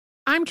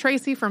I'm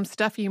Tracy from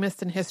Stuff You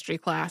Missed in History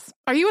class.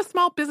 Are you a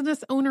small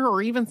business owner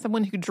or even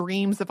someone who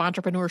dreams of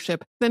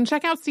entrepreneurship? Then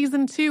check out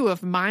Season 2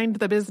 of Mind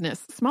the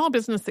Business, Small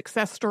Business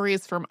Success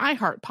Stories from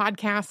iHeart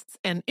Podcasts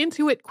and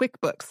Intuit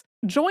QuickBooks.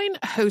 Join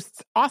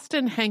hosts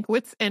Austin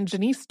Hankwitz and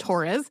Janice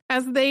Torres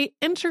as they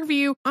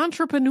interview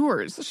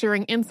entrepreneurs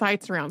sharing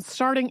insights around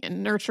starting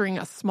and nurturing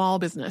a small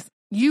business.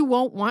 You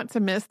won't want to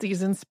miss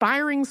these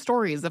inspiring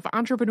stories of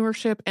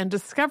entrepreneurship and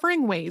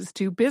discovering ways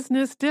to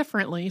business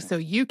differently so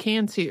you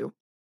can too.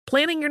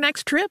 Planning your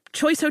next trip?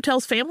 Choice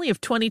Hotels' family of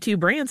 22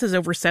 brands has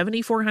over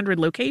 7,400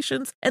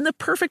 locations and the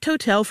perfect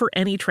hotel for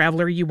any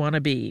traveler you want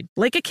to be.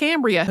 Like a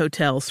Cambria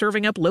Hotel,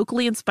 serving up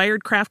locally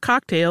inspired craft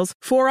cocktails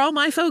for all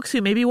my folks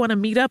who maybe want to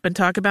meet up and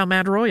talk about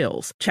Mad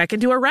Royals. Check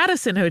into a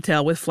Radisson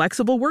Hotel with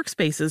flexible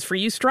workspaces for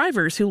you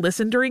strivers who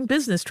listen during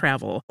business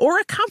travel. Or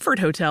a Comfort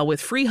Hotel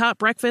with free hot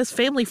breakfast,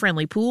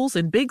 family-friendly pools,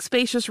 and big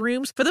spacious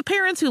rooms for the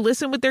parents who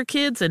listen with their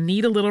kids and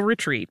need a little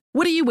retreat.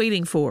 What are you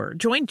waiting for?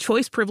 Join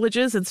Choice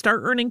Privileges and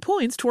start earning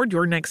points toward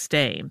your next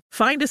stay.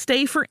 Find a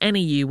stay for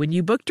any you when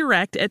you book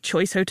direct at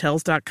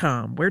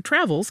choicehotels.com, where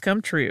travels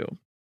come true.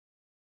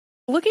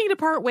 Looking to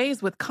part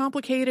ways with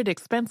complicated,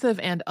 expensive,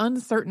 and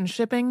uncertain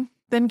shipping?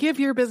 Then give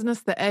your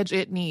business the edge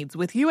it needs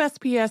with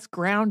USPS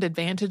Ground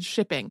Advantage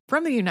shipping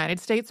from the United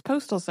States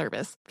Postal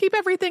Service. Keep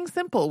everything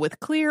simple with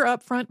clear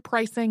upfront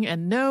pricing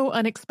and no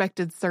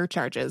unexpected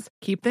surcharges.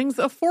 Keep things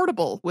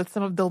affordable with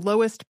some of the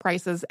lowest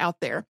prices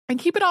out there. And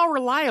keep it all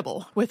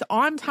reliable with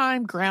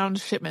on-time ground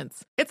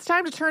shipments. It's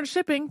time to turn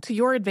shipping to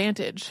your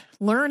advantage.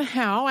 Learn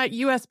how at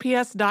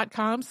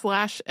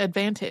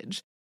USPS.com/advantage.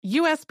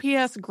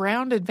 USPS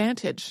Ground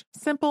Advantage.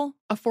 Simple,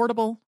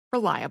 affordable,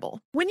 reliable.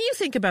 When you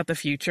think about the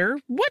future,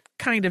 what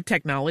kind of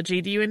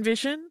technology do you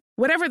envision?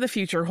 Whatever the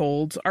future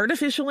holds,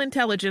 artificial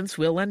intelligence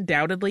will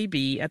undoubtedly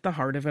be at the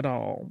heart of it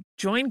all.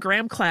 Join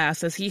Graham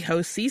Class as he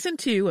hosts Season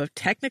 2 of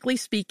Technically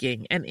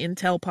Speaking, an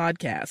Intel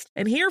podcast,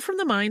 and hear from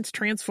the minds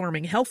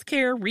transforming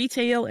healthcare,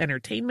 retail,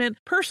 entertainment,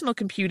 personal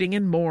computing,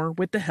 and more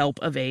with the help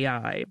of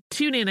AI.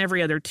 Tune in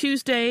every other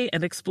Tuesday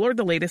and explore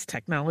the latest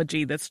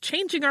technology that's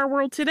changing our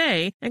world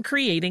today and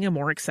creating a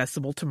more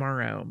accessible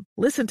tomorrow.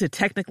 Listen to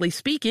Technically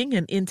Speaking,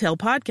 an Intel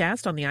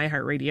podcast on the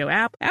iHeartRadio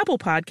app, Apple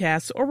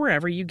Podcasts, or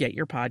wherever you get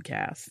your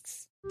podcasts.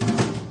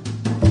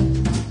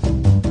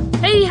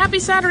 Hey, happy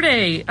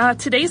Saturday!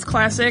 Today's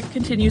classic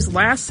continues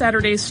last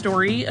Saturday's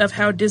story of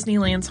how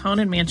Disneyland's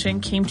Haunted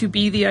Mansion came to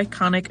be the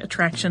iconic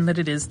attraction that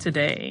it is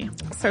today.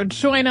 So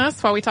join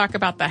us while we talk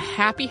about the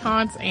happy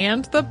haunts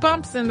and the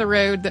bumps in the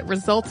road that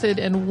resulted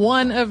in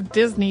one of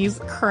Disney's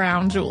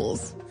crown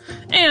jewels.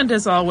 And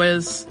as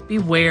always,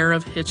 beware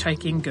of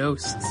hitchhiking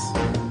ghosts.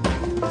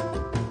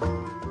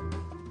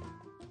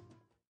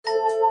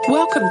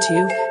 Welcome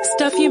to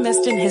Stuff You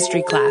Missed in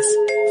History class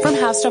from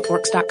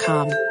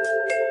HowStuffWorks.com.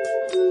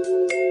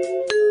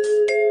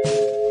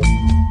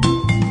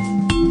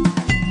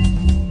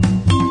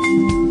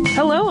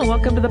 Hello and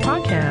welcome to the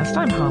podcast.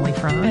 I'm Holly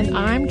Fry. And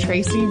I'm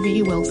Tracy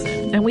V.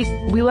 Wilson. And we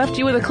left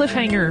you with a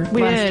cliffhanger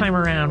last time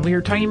around. We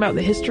were talking about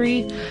the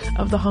history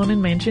of the Haunted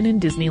Mansion in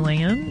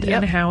Disneyland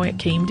and how it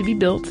came to be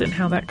built and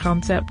how that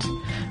concept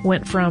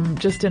went from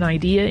just an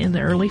idea in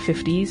the early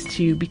 50s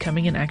to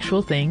becoming an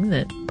actual thing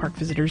that park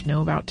visitors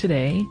know about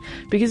today,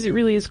 because it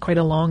really is quite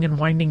a long and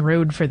winding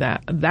road for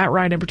that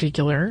ride in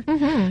particular.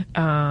 Mm-hmm.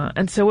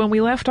 And so when we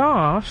left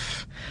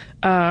off,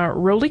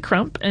 Rolly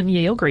Crump and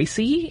Yale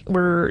Gracie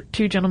were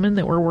two gentlemen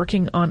that were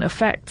working on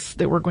effects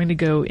that were going to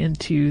go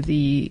into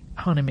the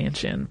Haunted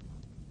Mansion.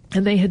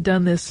 And they had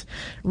done this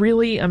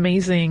really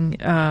amazing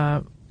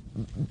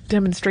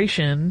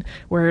demonstration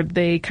where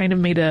they kind of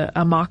made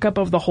a mock-up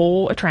of the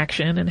whole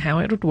attraction and how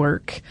it would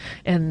work.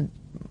 And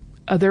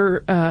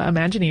other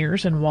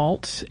Imagineers and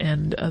Walt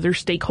and other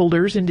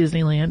stakeholders in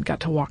Disneyland got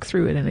to walk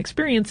through it and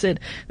experience it.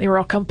 They were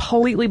all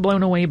completely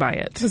blown away by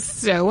it.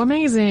 So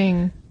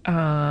amazing.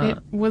 It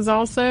was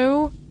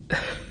also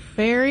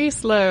very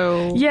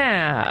slow.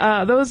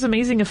 Yeah, those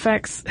amazing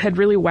effects had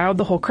really wowed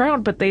the whole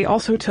crowd, but they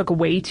also took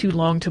way too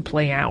long to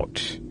play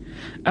out.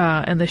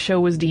 And the show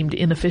was deemed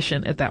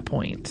inefficient at that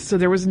point. So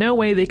there was no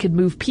way they could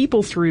move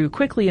people through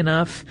quickly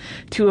enough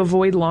to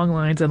avoid long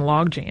lines and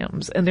log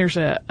jams. And there's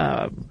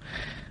a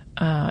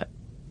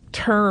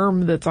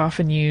term that's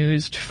often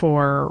used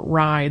for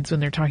rides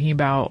when they're talking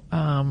about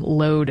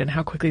load and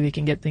how quickly they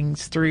can get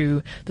things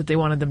through, that they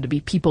wanted them to be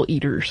people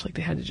eaters. Like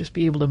they had to just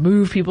be able to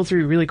move people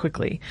through really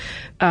quickly.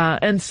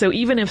 And so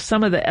even if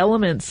some of the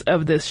elements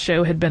of this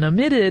show had been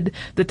omitted,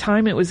 the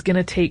time it was going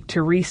to take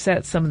to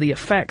reset some of the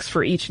effects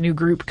for each new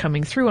group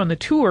coming through on the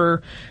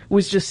tour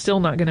was just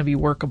still not going to be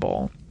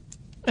workable.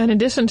 In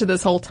addition to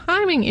this whole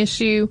timing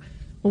issue,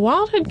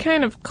 Walt had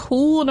kind of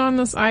cooled on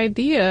this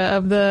idea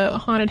of the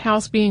haunted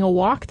house being a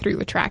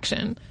walkthrough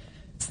attraction.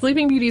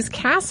 Sleeping Beauty's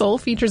castle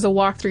features a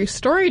walkthrough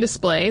story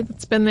display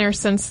that's been there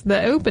since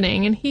the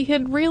opening, and he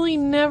had really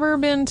never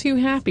been too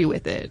happy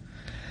with it.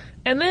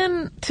 And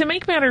then, to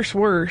make matters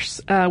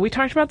worse, we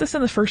talked about this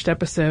in the first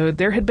episode,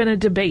 there had been a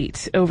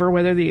debate over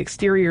whether the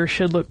exterior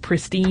should look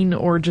pristine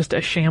or just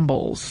a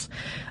shambles.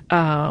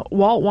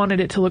 Walt wanted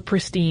it to look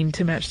pristine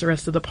to match the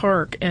rest of the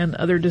park, and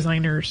other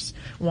designers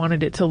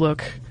wanted it to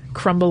look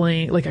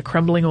crumbling, like a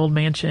crumbling old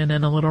mansion,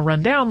 and a little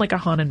run down like a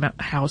haunted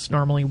house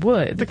normally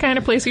would. The kind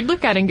of place you'd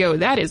look at and go,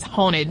 that is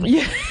haunted.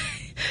 Yeah.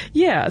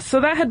 Yeah, so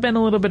that had been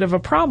a little bit of a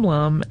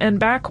problem. And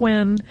back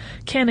when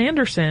Ken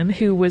Anderson,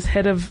 who was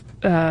head of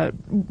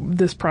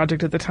this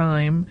project at the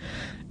time,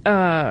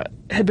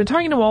 had been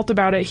talking to Walt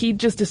about it, he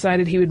just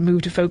decided he would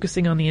move to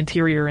focusing on the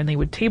interior and they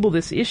would table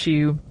this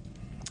issue.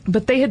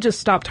 But they had just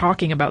stopped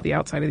talking about the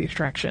outside of the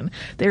attraction.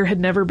 There had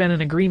never been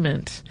an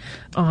agreement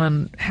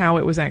on how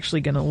it was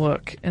actually going to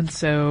look. And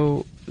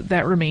so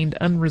that remained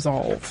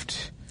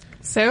unresolved.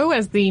 So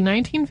as the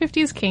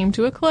 1950s came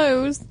to a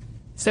close,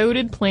 so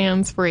did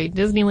plans for a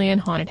Disneyland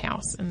haunted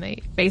house, and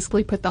they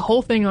basically put the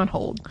whole thing on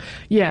hold.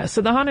 Yeah,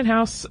 so the haunted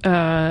house,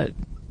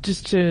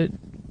 just to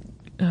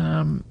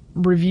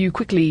review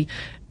quickly,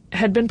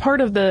 had been part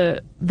of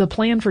the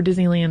plan for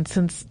Disneyland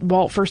since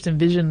Walt first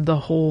envisioned the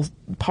whole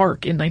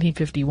park in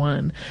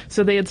 1951.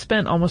 So they had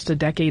spent almost a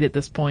decade at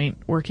this point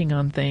working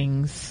on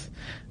things,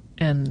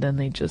 and then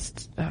they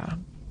just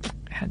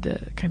had to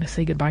kind of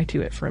say goodbye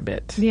to it for a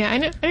bit. Yeah,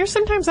 I know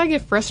sometimes I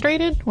get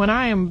frustrated when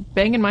I am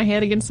banging my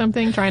head against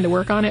something trying to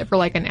work on it for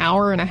like an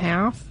hour and a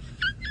half.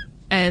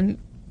 And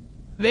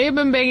they've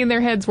been banging their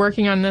heads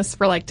working on this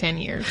for like 10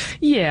 years.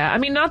 Yeah, I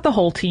mean, not the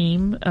whole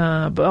team,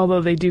 but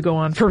although they do go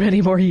on for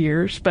many more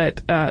years.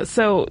 But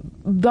so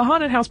the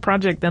haunted house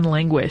project then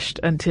languished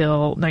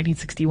until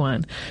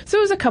 1961. So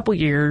it was a couple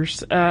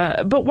years.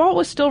 But Walt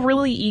was still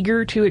really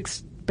eager to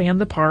expand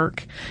the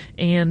park,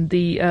 and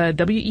the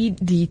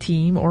WED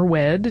team, or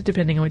WED,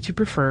 depending on what you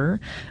prefer,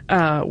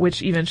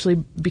 which eventually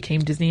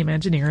became Disney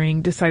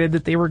Imagineering, decided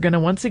that they were going to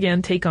once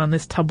again take on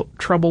this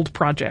troubled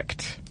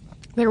project.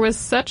 There was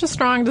such a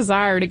strong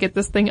desire to get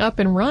this thing up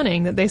and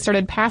running that they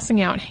started passing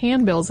out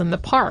handbills in the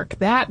park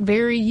that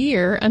very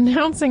year,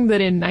 announcing that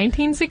in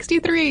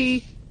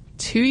 1963,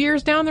 2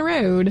 years down the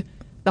road,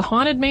 the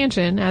Haunted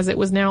Mansion, as it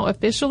was now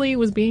officially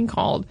was being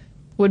called,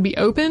 would be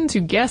open to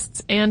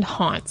guests and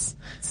haunts.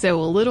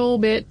 So a little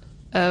bit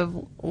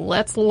of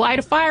let's light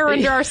a fire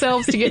under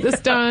ourselves to get this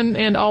done,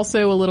 and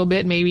also a little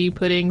bit maybe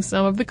putting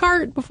some of the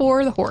cart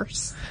before the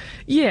horse.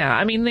 Yeah,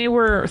 I mean, they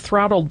were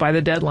throttled by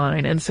the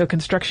deadline, and so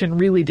construction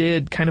really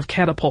did kind of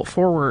catapult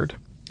forward.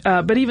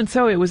 But even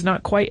so, it was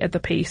not quite at the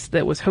pace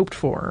that was hoped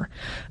for.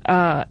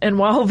 And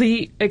while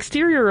the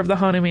exterior of the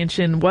Haunted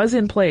Mansion was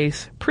in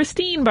place,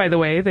 pristine, by the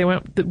way, they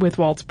went with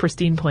Walt's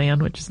pristine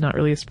plan, which is not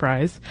really a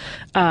surprise.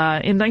 In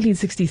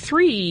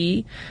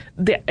 1963,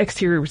 the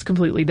exterior was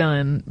completely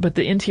done, but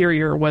the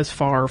interior was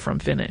far from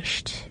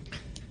finished.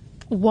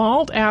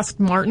 Walt asked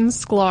Martin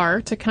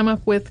Sklar to come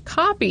up with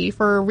copy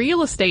for a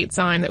real estate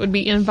sign that would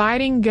be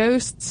inviting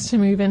ghosts to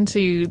move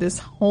into this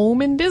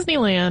home in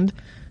Disneyland.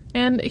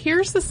 And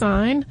here's the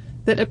sign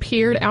that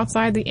appeared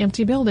outside the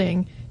empty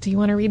building. Do you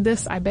want to read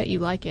this? I bet you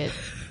like it.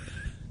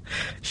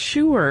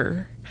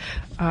 Sure.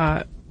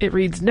 It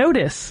reads,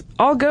 "Notice,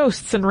 all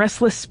ghosts and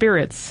restless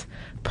spirits.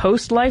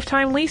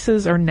 Post-lifetime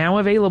leases are now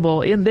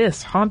available in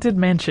this haunted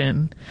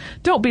mansion.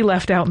 Don't be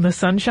left out in the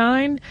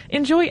sunshine.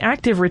 Enjoy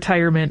active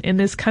retirement in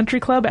this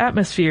country club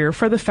atmosphere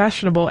for the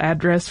fashionable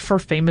address for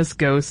famous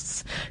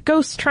ghosts.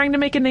 Ghosts trying to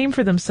make a name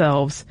for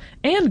themselves.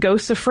 And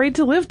ghosts afraid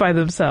to live by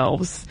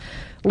themselves.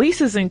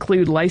 Leases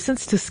include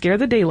license to scare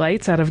the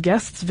daylights out of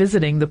guests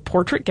visiting the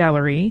Portrait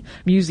Gallery,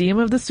 Museum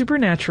of the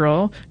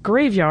Supernatural,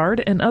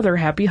 Graveyard, and other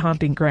happy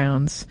haunting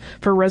grounds.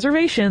 For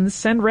reservations,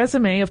 send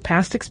resume of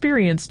past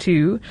experience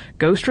to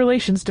Ghost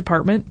Relations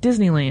Department,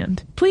 Disneyland.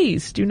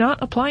 Please do not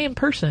apply in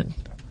person."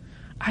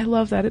 I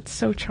love that. It's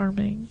so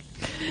charming.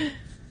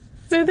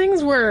 So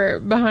things were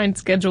behind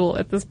schedule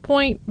at this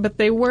point, but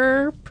they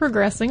were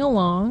progressing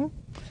along.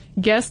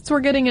 Guests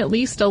were getting at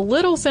least a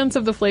little sense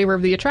of the flavor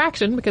of the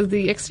attraction because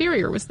the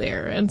exterior was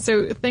there, and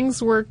so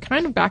things were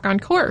kind of back on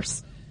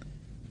course.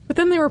 But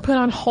then they were put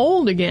on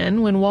hold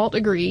again when Walt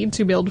agreed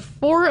to build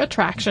 4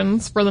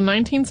 attractions for the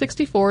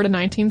 1964 to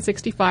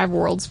 1965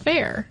 World's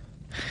Fair.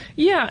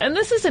 Yeah, and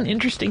this is an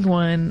interesting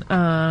one.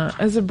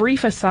 As a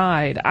brief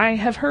aside, I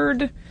have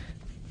heard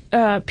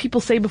people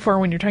say before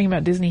when you're talking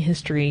about Disney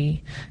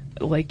history,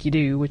 like you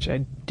do, which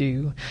I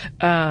do,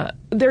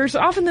 there's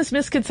often this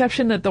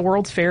misconception that the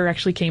World's Fair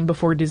actually came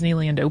before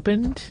Disneyland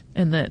opened,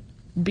 and that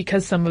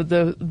because some of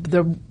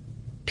the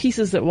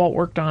pieces that Walt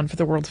worked on for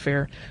the World's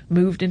Fair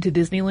moved into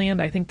Disneyland,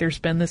 I think there's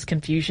been this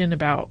confusion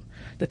about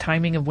the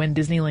timing of when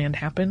Disneyland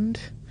happened.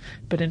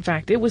 But in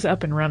fact, it was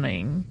up and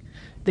running.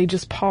 They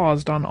just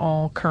paused on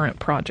all current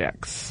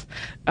projects.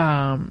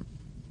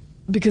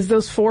 Because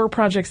those 4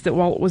 projects that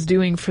Walt was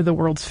doing for the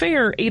World's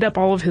Fair ate up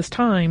all of his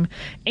time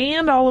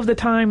and all of the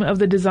time of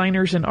the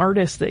designers and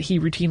artists that he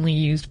routinely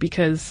used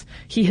because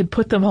he had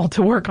put them all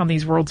to work on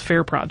these World's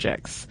Fair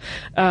projects.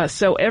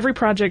 So every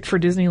project for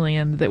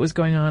Disneyland that was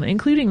going on,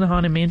 including the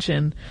Haunted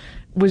Mansion,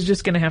 was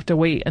just going to have to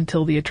wait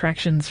until the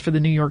attractions for the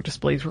New York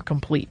displays were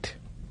complete.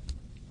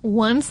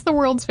 Once the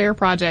World's Fair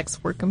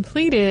projects were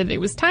completed, it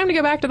was time to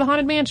go back to the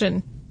Haunted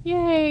Mansion.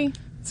 Yay!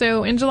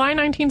 So in July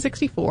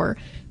 1964,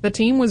 the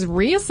team was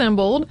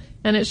reassembled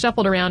and it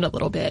shuffled around a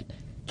little bit.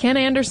 Ken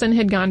Anderson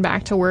had gone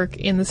back to work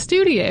in the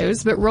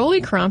studios, but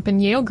Rolly Crump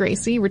and Yale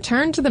Gracie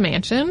returned to the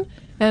mansion,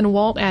 and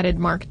Walt added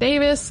Mark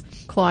Davis,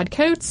 Claude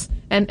Coates,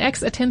 and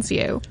X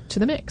Atencio to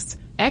the mix.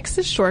 X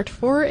is short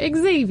for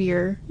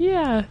Xavier.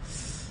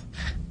 Yes.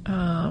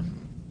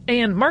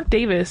 And Mark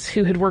Davis,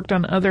 who had worked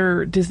on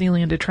other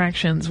Disneyland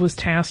attractions, was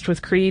tasked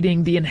with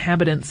creating the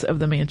inhabitants of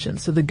the mansion,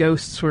 so the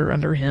ghosts were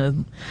under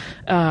him.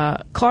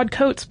 Claude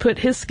Coates put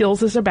his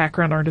skills as a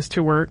background artist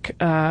to work,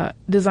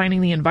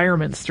 designing the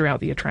environments throughout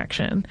the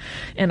attraction.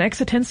 And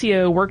X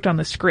Atencio worked on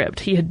the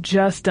script. He had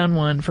just done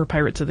one for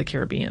Pirates of the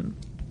Caribbean.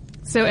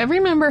 So every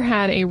member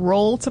had a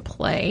role to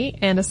play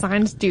and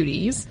assigned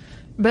duties,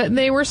 but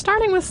they were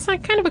starting with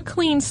kind of a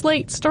clean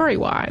slate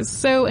story-wise.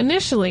 So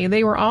initially,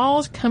 they were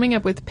all coming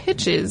up with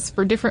pitches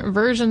for different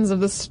versions of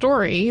the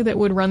story that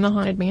would run the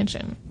Haunted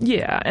Mansion.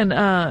 Yeah,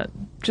 and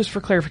just for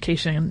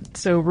clarification,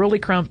 so Rolly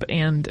Crump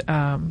and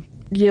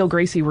Yale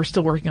Gracie were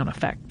still working on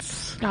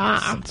effects.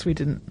 Since we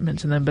didn't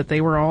mention them, but they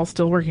were all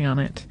still working on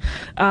it.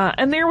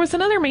 And there was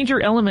another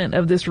major element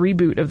of this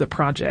reboot of the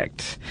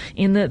project,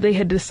 in that they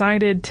had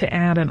decided to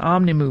add an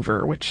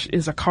Omnimover, which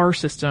is a car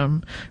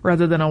system,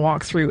 rather than a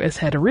walkthrough as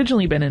had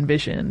originally been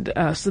envisioned,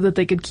 so that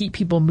they could keep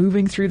people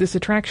moving through this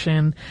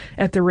attraction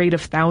at the rate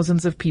of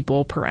thousands of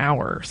people per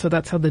hour. So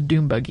that's how the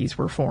Doom Buggies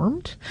were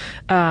formed,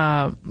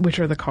 which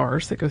are the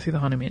cars that go through the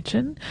Haunted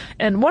Mansion.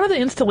 And one of the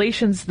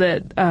installations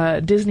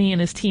that Disney and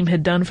his team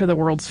had done for the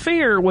World's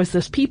Fair was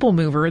this People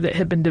Mover that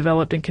had been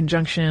developed in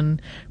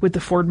conjunction with the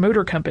Ford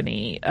Motor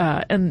Company,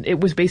 and it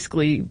was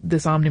basically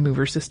this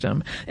Omnimover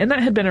system. And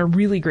that had been a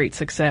really great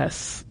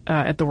success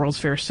at the World's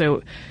Fair,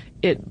 so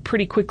it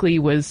pretty quickly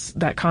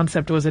that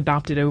concept was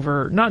adopted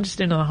over, not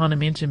just into the Haunted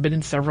Mansion, but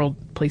in several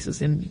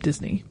places in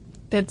Disney.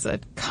 That's a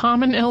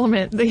common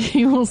element that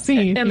you will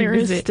see. And there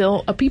is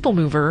still a People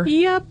Mover.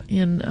 Yep. It's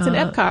in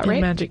Epcot, right?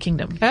 In Magic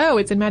Kingdom. Oh,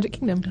 it's in Magic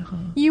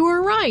Kingdom. You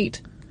were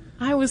right.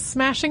 I was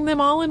smashing them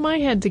all in my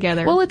head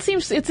together. Well, it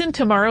seems it's in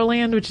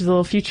Tomorrowland, which is a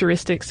little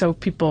futuristic, so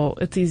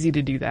it's easy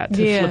to do that,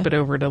 to flip it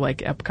over to like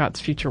Epcot's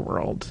Future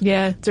World.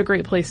 Yeah. It's a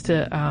great place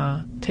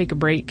to take a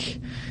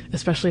break,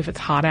 especially if it's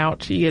hot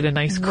out. You get a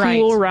nice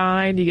cool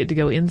ride. You get to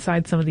go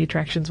inside some of the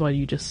attractions while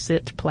you just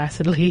sit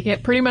placidly. Yeah,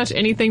 pretty much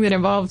anything that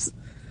involves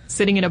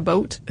sitting in a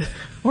boat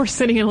or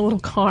sitting in a little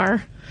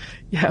car.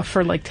 Yeah,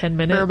 for like 10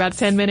 minutes. For about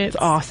 10 minutes.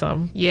 It's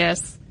awesome.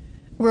 Yes.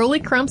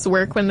 Rolly Crump's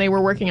work when they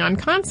were working on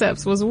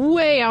concepts was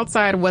way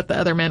outside of what the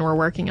other men were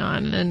working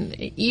on. And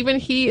even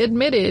he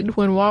admitted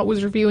when Walt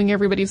was reviewing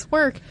everybody's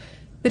work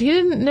that he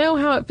didn't know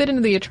how it fit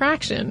into the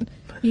attraction.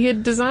 He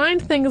had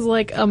designed things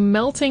like a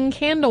melting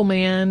candle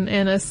man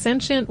and a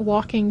sentient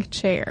walking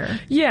chair.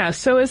 Yeah,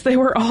 so as they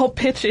were all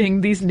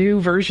pitching these new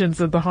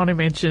versions of the Haunted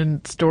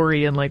Mansion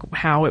story and like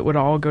how it would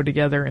all go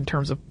together in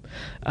terms of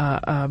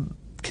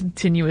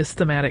continuous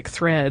thematic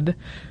thread,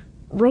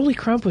 Rolly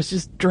Crump was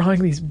just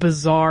drawing these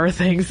bizarre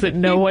things that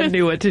no one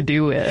knew what to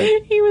do with.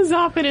 He was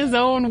off in his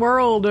own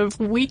world of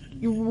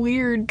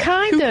weird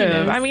kind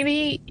kookiness. of. I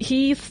mean,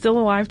 he's still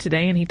alive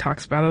today and he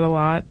talks about it a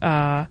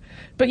lot.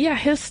 But yeah,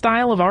 his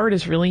style of art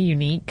is really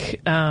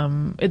unique.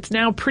 It's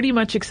now pretty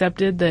much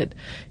accepted that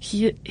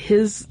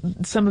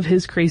some of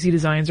his crazy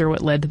designs are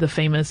what led to the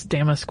famous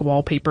damask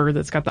wallpaper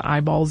that's got the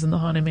eyeballs in the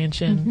Haunted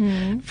Mansion.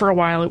 Mm-hmm. For a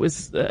while, it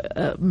was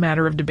a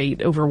matter of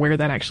debate over where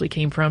that actually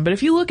came from. But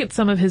if you look at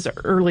some of his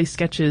early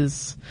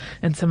sketches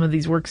and some of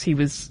these works he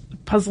was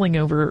puzzling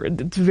over,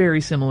 it's very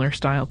similar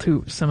style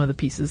to some of the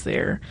pieces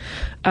there.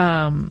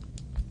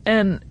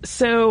 And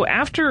so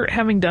after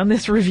having done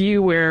this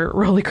review where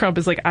Rolly Crump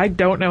is like, I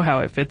don't know how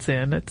it fits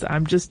in.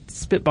 I'm just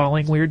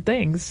spitballing weird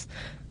things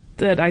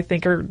that I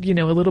think are,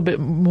 a little bit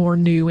more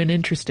new and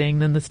interesting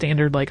than the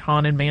standard like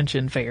Haunted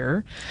Mansion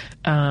fare.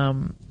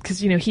 'Cause,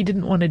 he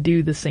didn't want to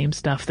do the same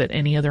stuff that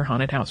any other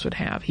haunted house would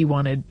have. He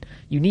wanted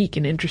unique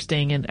and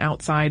interesting and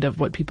outside of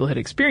what people had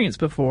experienced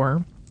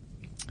before.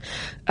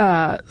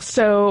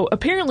 So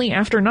apparently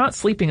after not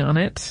sleeping on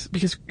it,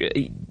 because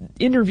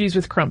interviews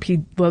with Crump, he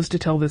loves to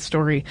tell this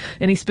story,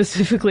 and he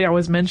specifically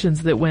always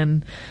mentions that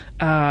when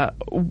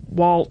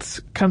Walt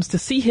comes to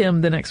see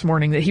him the next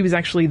morning, that he was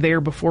actually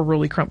there before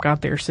Rolly Crump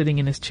got there, sitting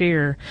in his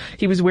chair.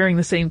 He was wearing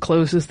the same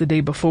clothes as the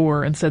day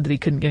before and said that he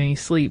couldn't get any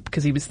sleep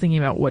because he was thinking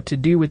about what to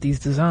do with these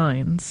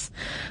designs.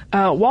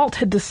 Walt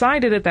had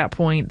decided at that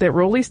point that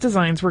Rolly's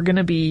designs were going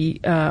to be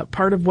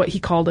part of what he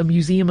called a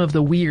museum of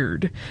the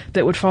weird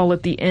that would fall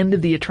at the end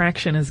of the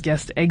attraction as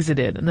guests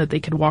exited, and that they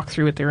could walk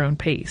through at their own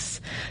pace.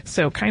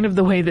 So kind of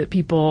the way that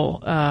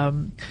people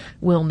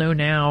will know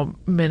now,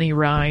 many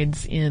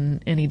rides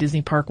in any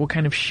Disney park will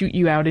kind of shoot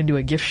you out into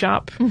a gift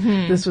shop.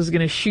 Mm-hmm. This was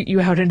going to shoot you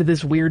out into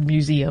this weird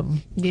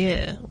museum.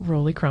 Yeah.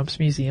 Rolly Crump's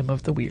Museum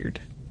of the Weird.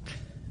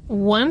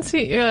 Once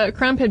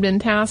Crump had been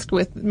tasked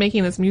with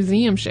making this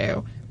museum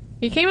show,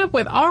 he came up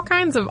with all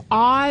kinds of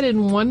odd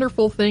and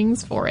wonderful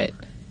things for it.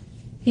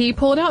 He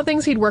pulled out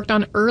things he'd worked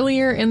on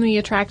earlier in the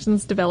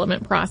attraction's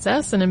development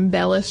process and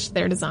embellished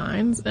their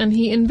designs, and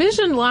he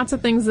envisioned lots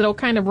of things that'll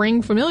kind of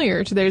ring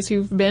familiar to those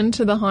who've been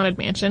to the Haunted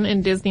Mansion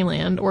in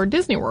Disneyland or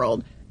Disney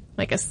World,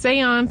 like a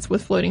seance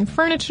with floating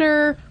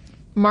furniture,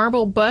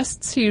 marble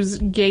busts whose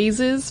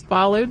gazes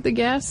followed the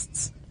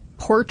guests,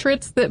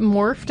 portraits that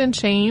morphed and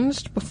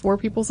changed before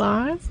people's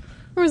eyes.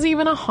 There was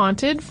even a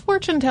haunted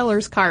fortune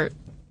teller's cart.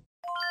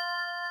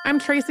 I'm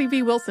Tracy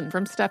V. Wilson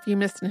from Stuff You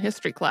Missed in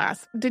History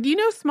Class. Did you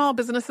know small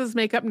businesses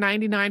make up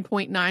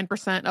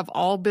 99.9% of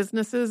all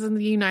businesses in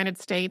the United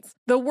States?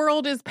 The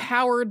world is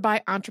powered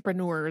by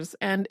entrepreneurs,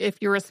 and if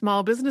you're a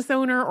small business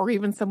owner or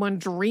even someone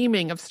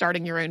dreaming of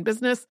starting your own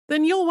business,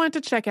 then you'll want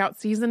to check out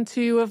Season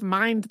 2 of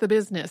Mind the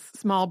Business,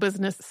 Small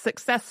Business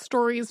Success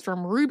Stories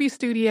from Ruby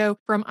Studio,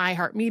 from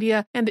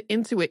iHeartMedia, and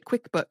Intuit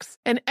QuickBooks.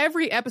 And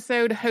every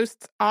episode,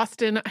 hosts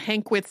Austin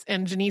Hankwitz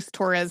and Janice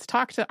Torres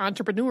talk to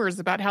entrepreneurs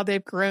about how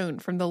they've grown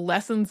from the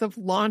lessons of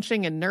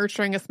launching and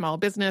nurturing a small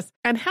business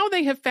and how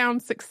they have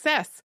found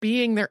success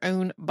being their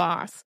own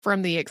boss.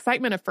 From the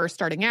excitement of first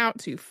starting out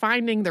to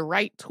finding the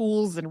right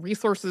tools and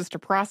resources to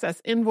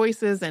process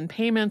invoices and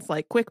payments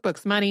like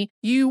QuickBooks Money,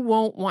 you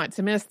won't want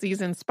to miss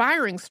these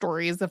inspiring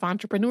stories of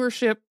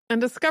entrepreneurship and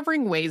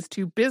discovering ways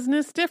to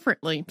business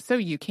differently so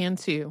you can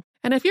too.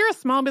 And if you're a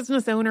small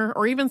business owner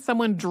or even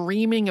someone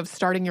dreaming of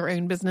starting your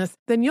own business,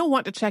 then you'll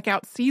want to check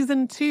out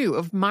Season 2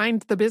 of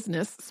Mind the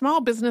Business,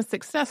 Small Business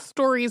Success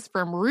Stories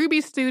from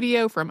Ruby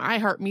Studio, from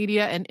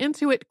iHeartMedia, and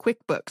Intuit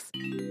QuickBooks.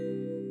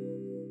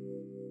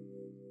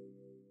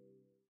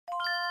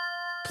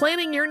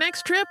 Planning your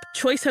next trip?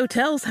 Choice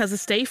Hotels has a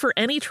stay for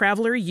any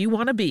traveler you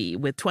want to be,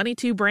 with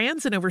 22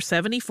 brands and over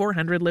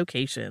 7,400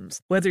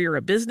 locations. Whether you're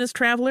a business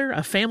traveler,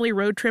 a family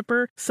road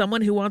tripper,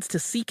 someone who wants to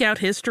seek out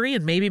history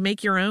and maybe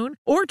make your own,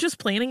 or just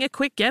planning a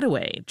quick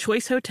getaway,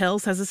 Choice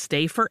Hotels has a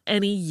stay for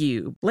any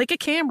you. Like a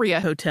Cambria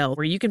Hotel,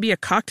 where you can be a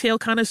cocktail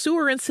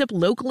connoisseur and sip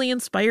locally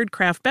inspired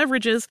craft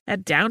beverages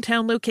at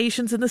downtown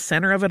locations in the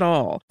center of it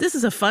all. This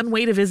is a fun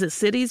way to visit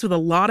cities with a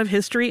lot of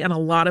history and a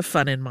lot of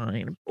fun in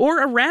mind.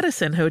 Or a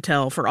Radisson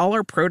Hotel for all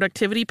our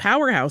productivity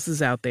powerhouses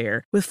out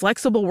there. With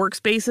flexible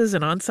workspaces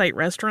and on-site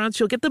restaurants,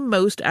 you'll get the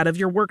most out of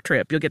your work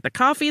trip. You'll get the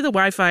coffee, the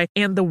Wi-Fi,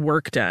 and the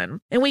work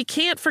done. And we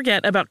can't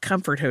forget about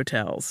Comfort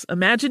Hotels.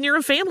 Imagine you're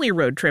a family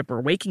road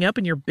tripper, waking up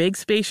in your big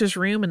spacious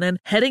room and then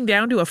heading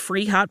down to a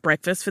free hot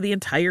breakfast for the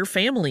entire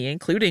family,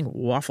 including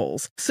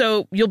waffles.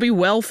 So you'll be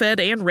well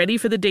fed and ready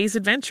for the day's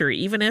adventure,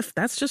 even if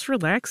that's just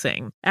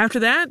relaxing. After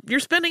that,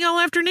 you're spending all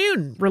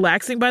afternoon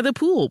relaxing by the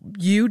pool.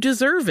 You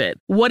deserve it.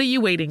 What are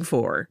you waiting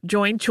for?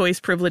 Join Choice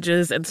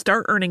Privileges and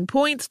start earning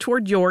points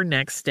toward your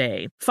next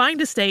stay.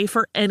 Find a stay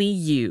for any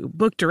you.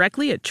 Book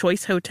directly at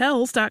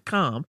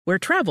choicehotels.com, where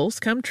travels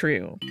come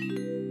true.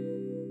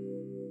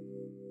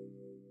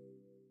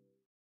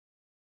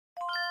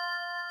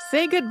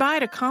 Say goodbye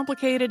to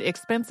complicated,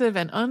 expensive,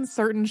 and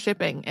uncertain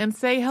shipping, and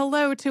say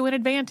hello to an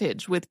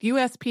advantage with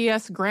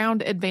USPS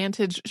Ground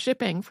Advantage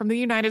shipping from the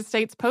United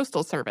States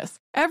Postal Service.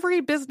 Every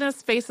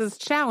business faces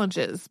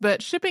challenges,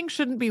 but shipping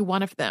shouldn't be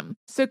one of them.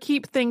 So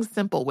keep things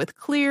simple with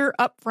clear,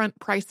 upfront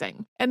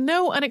pricing, and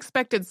no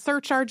unexpected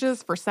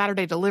surcharges for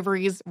Saturday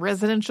deliveries,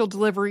 residential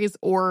deliveries,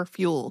 or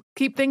fuel.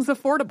 Keep things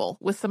affordable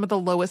with some of the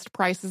lowest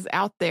prices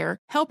out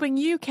there, helping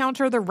you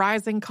counter the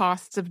rising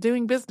costs of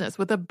doing business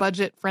with a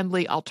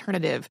budget-friendly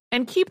alternative.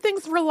 And keep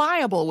things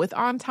reliable with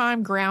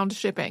on-time ground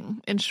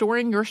shipping,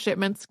 ensuring your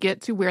shipments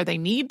get to where they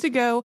need to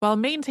go while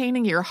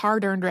maintaining your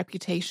hard-earned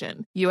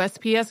reputation.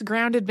 USPS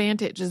Ground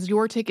Advantage is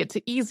your ticket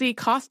to easy,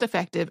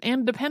 cost-effective,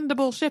 and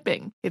dependable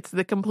shipping. It's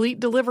the complete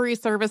delivery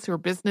service your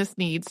business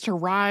needs to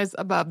rise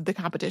above the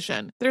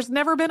competition. There's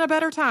never been a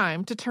better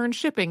time to turn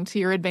shipping to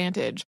your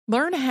advantage.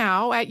 Learn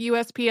how at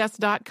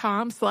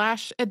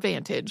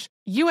USPS.com/advantage.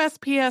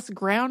 USPS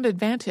Ground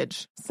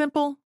Advantage.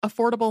 Simple,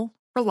 affordable,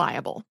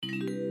 reliable.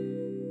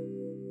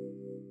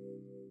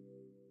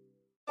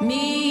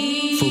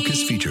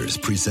 Focus Features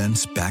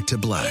presents Back to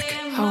Black.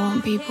 I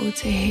want people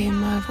to hear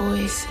my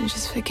voice and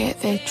just forget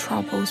their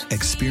troubles.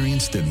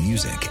 Experience the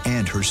music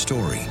and her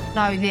story.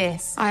 Know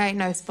this, I ain't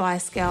no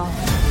Spice Girl.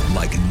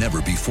 Like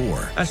never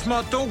before. That's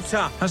my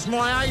daughter. That's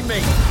my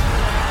Amy.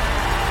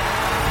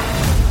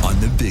 On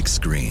the big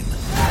screen.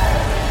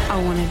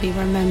 I want to be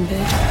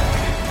remembered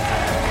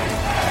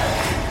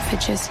for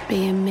just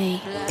being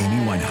me.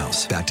 Amy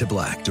Winehouse, Back to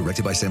Black,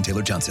 directed by Sam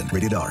Taylor Johnson.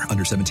 Rated R,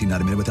 under 17,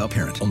 not a minute without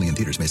parent. Only in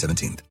theaters May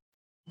 17th.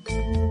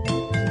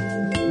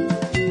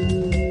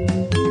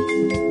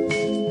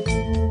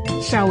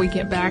 Shall we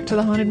get back to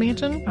the Haunted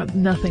Mansion?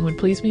 Nothing would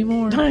please me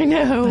more. I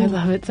know. I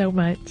love it so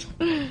much.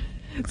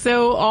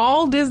 So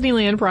all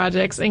Disneyland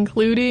projects,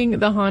 including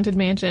the Haunted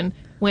Mansion,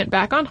 went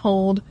back on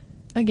hold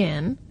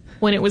again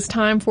when it was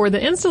time for the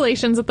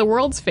installations at the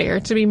World's Fair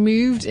to be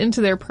moved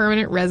into their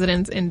permanent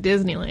residence in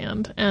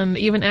Disneyland. And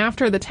even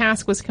after the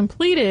task was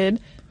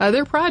completed,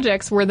 other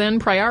projects were then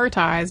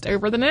prioritized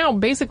over the now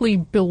basically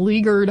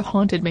beleaguered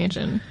Haunted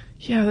Mansion.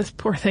 Yeah, this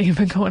poor thing had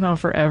been going on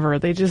forever.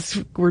 They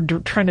just were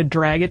trying to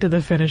drag it to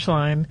the finish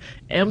line.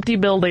 Empty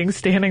building,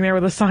 standing there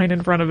with a sign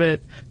in front of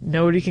it.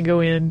 Nobody can go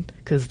in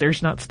because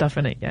there's not stuff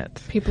in it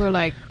yet. People are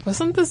like,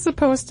 wasn't this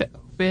supposed to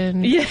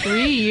open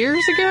 3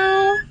 years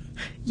ago?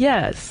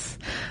 Yes.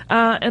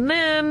 And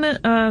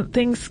then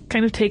things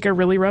kind of take a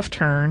really rough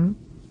turn.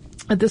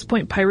 At this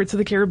point, Pirates of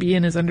the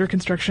Caribbean is under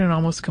construction and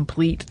almost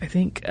complete. I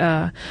think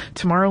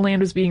Tomorrowland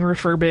was being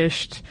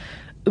refurbished.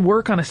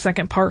 Work on a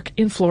second park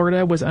in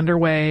Florida was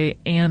underway,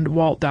 and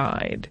Walt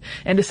died.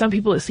 And to some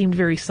people, it seemed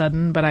very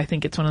sudden, but I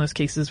think it's one of those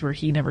cases where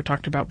he never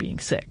talked about being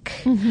sick.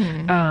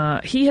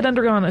 Mm-hmm. He had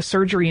undergone a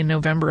surgery in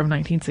November of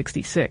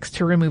 1966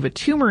 to remove a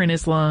tumor in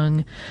his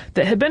lung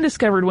that had been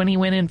discovered when he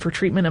went in for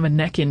treatment of a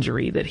neck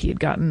injury that he had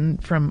gotten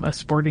from a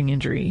sporting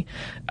injury.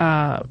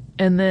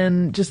 And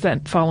then just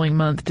that following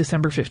month,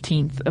 December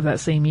 15th of that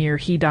same year,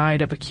 he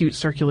died of acute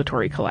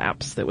circulatory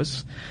collapse that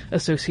was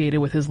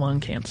associated with his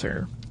lung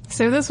cancer.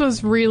 So this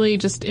was really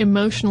just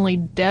emotionally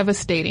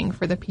devastating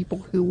for the people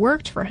who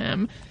worked for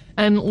him.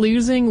 And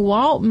losing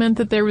Walt meant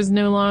that there was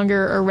no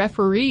longer a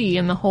referee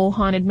in the whole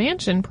Haunted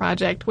Mansion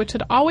project, which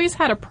had always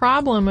had a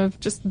problem of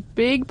just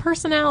big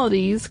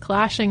personalities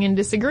clashing and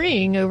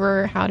disagreeing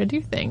over how to do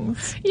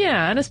things.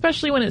 Yeah, and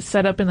especially when it's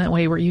set up in that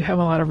way where you have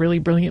a lot of really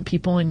brilliant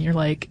people and you're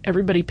like,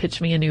 everybody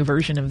pitch me a new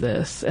version of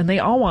this. And they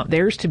all want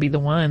theirs to be the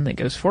one that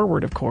goes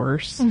forward, of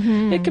course.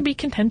 Mm-hmm. It could be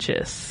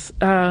contentious.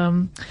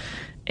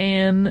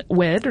 And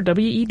WED, or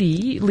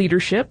WED,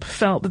 leadership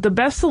felt that the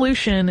best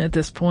solution at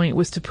this point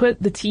was to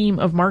put the team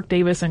of Mark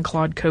Davis and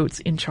Claude Coates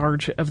in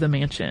charge of the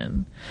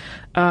mansion.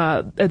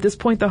 At this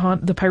point,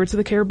 the Pirates of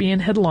the Caribbean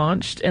had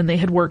launched, and they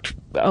had worked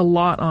a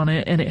lot on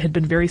it, and it had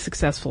been very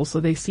successful, so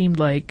they seemed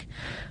like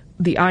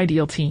the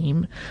ideal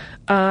team.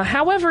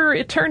 However,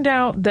 it turned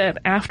out that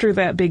after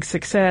that big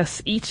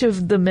success, each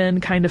of the men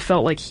kind of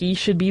felt like he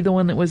should be the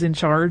one that was in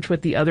charge,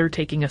 with the other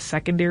taking a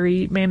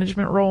secondary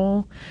management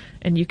role.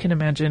 And you can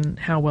imagine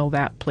how well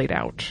that played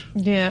out.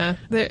 Yeah.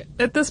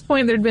 At this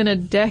point, there'd been a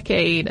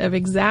decade of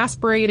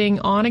exasperating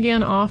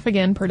on-again,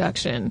 off-again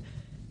production.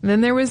 And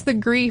then there was the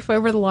grief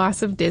over the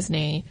loss of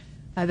Disney.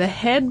 The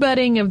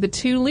headbutting of the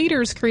two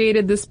leaders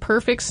created this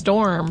perfect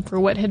storm for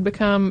what had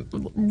become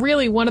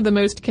really one of the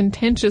most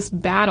contentious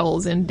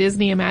battles in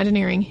Disney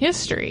Imagineering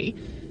history.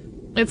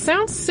 It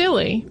sounds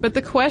silly, but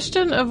the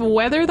question of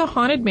whether the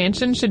Haunted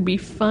Mansion should be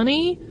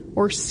funny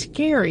or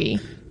scary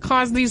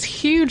caused these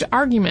huge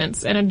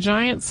arguments and a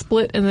giant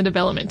split in the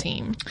development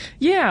team.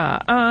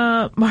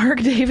 Yeah,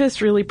 Mark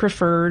Davis really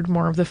preferred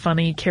more of the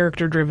funny,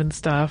 character-driven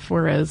stuff,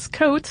 whereas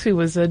Coates, who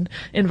was an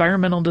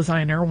environmental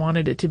designer,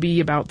 wanted it to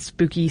be about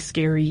spooky,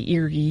 scary,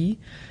 eerie.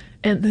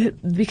 And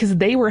because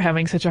they were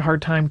having such a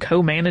hard time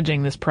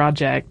co-managing this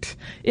project,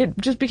 it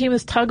just became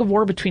this tug of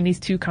war between these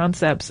two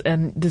concepts,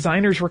 and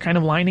designers were kind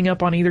of lining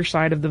up on either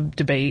side of the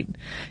debate.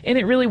 And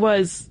it really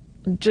was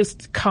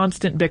just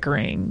constant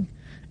bickering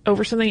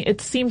over something.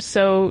 It seems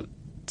so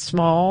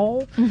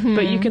small,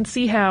 but you can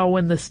see how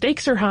when the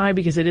stakes are high,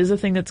 because it is a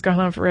thing that's gone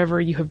on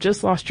forever, you have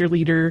just lost your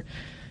leader,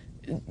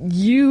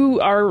 you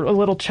are a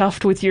little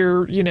chuffed with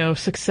your,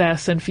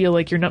 success and feel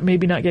like you're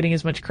maybe not getting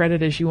as much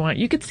credit as you want.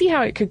 You could see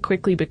how it could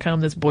quickly become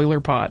this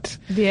boiler pot.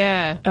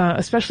 Yeah.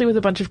 Especially with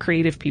a bunch of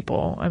creative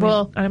people. I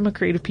mean, I'm a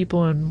creative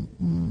people and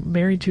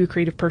married to a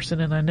creative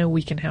person, and I know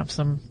we can have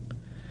some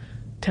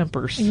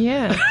tempers.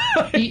 Yeah.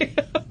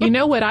 You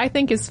know what I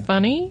think is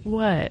funny?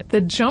 What?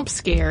 The jump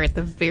scare at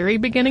the very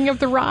beginning of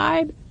the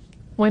ride,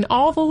 when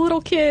all the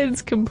little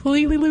kids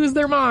completely lose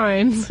their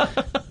minds.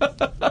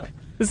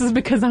 This is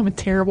because I'm a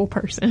terrible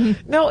person.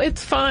 No,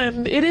 it's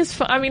fun. It is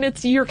fun. I mean,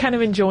 you're kind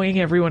of enjoying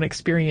everyone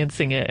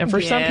experiencing it. And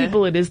for some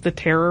people, it is the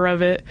terror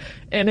of it.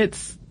 And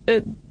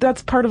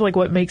that's part of like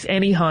what makes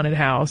any haunted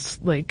house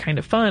like kind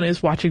of fun,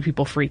 is watching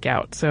people freak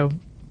out. So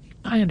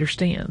I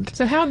understand.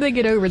 So how'd they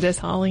get over this,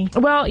 Holly?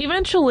 Well,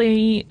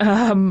 eventually,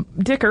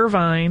 Richard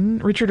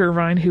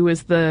Irvine, who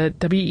was the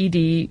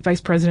WED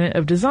vice president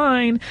of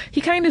design,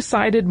 he kind of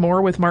sided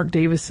more with Mark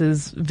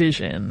Davis's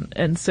vision.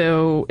 And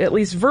so, at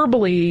least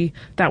verbally,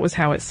 that was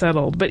how it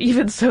settled. But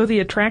even so, the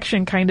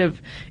attraction kind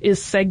of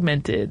is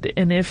segmented.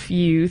 And if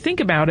you think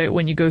about it,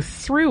 when you go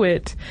through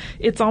it,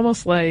 it's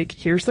almost like,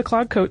 here's the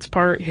Claude Coates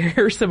part,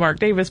 here's the Mark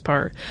Davis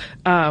part.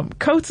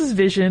 Coates'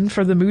 vision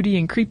for the moody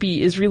and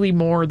creepy is really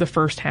more the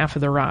first half of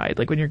the ride,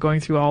 like when you're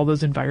going through all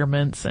those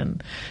environments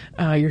and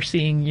you're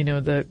seeing,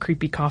 the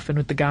creepy coffin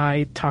with the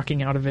guy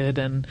talking out of it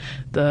and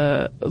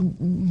the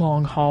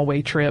long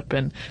hallway trip,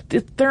 and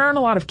there aren't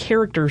a lot of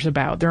characters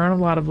about. There aren't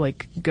a lot of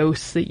like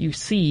ghosts that you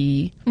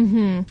see.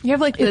 Mm-hmm. You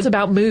have like it's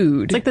about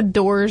mood. It's like the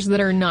doors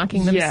that are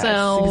knocking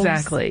themselves. Yes,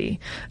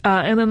 exactly.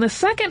 And then the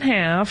second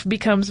half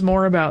becomes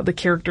more about the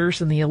characters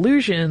and the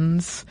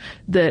illusions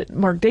that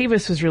Mark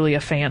Davis was really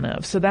a fan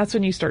of. So that's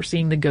when you start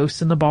seeing the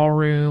ghosts in the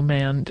ballroom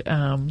and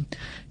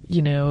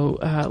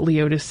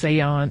Leota's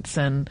seance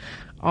and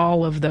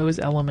all of those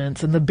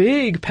elements, and the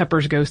big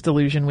Pepper's Ghost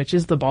illusion, which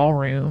is the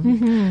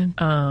ballroom.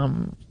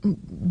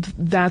 Mm-hmm.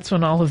 That's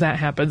when all of that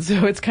happens.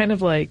 So it's kind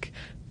of like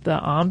the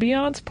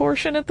ambiance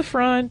portion at the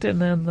front,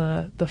 and then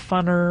the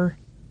funner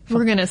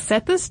We're going to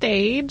set the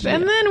stage,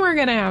 and then we're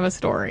going to have a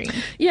story.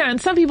 Yeah,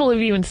 and some people have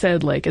even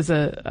said, like, as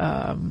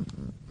a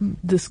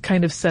this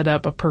kind of set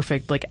up a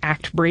perfect, like,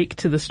 act break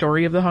to the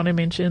story of the Haunted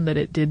Mansion, that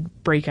it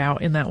did break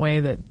out in that way,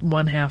 that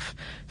one half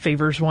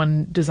favors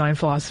one design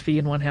philosophy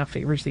and one half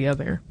favors the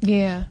other.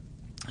 Yeah.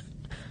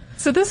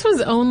 So this was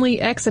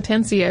only X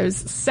Atencio's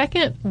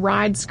second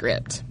ride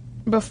script.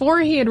 Before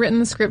he had written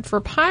the script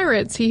for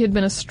Pirates, he had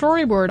been a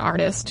storyboard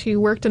artist who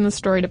worked in the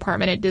story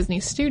department at Disney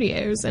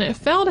Studios, and it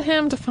fell to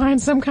him to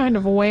find some kind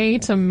of way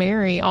to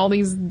marry all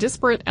these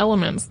disparate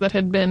elements that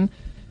had been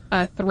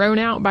thrown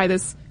out by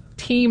this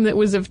team that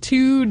was of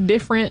two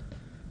different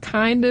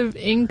kind of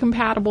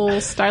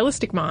incompatible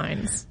stylistic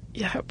minds.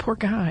 Yeah, poor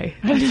guy.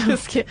 I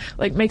just can't,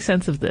 like, make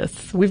sense of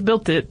this. We've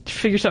built it.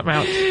 Figure something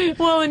out.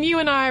 Well, and you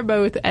and I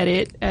both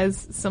edit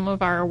as some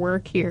of our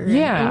work here.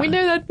 Yeah. And we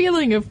know that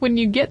feeling of when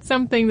you get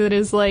something that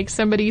is like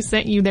somebody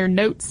sent you their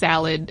note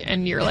salad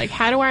and you're like,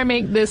 how do I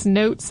make this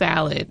note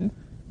salad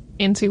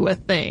into a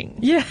thing?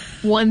 Yeah.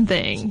 One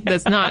thing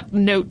that's not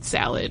note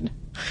salad.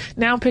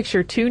 Now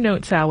picture two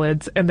note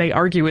salads and they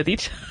argue with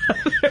each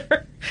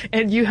other.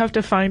 And you have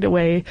to find a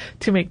way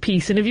to make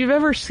peace. And if you've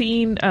ever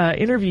seen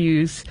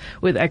interviews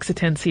with X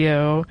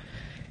Atencio,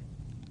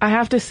 I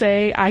have to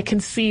say I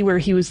can see where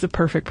he was the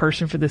perfect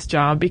person for this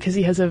job, because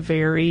he has a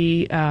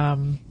very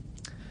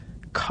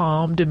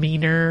calm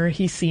demeanor.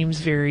 He seems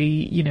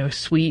very,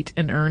 sweet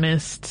and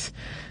earnest,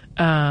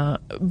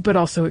 but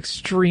also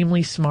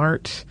extremely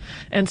smart.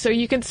 And so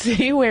you can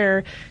see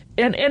where...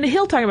 And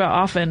he'll talk about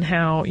often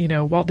how,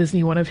 Walt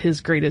Disney, one of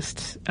his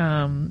greatest,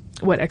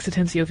 what X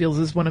Atencio feels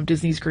is one of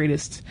Disney's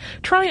greatest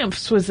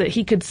triumphs was that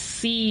he could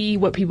see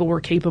what people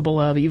were capable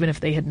of, even if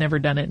they had never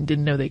done it and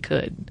didn't know they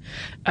could.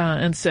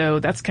 And so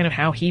that's kind of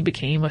how he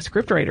became a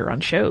scriptwriter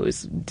on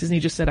shows. Disney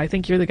just said, I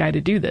think you're the guy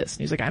to do this.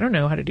 And he's like, I don't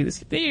know how to do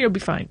this. You'll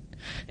be fine.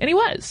 And he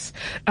was.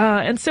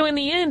 And so in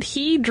the end,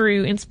 he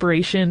drew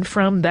inspiration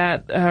from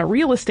that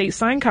real estate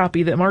sign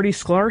copy that Marty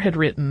Sklar had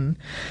written.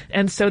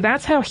 And so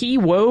that's how he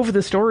wove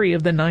the story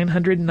of the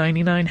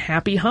 999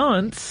 happy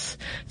haunts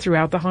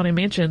throughout the Haunted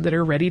Mansion that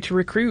are ready to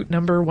recruit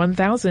number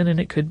 1000, and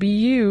it could be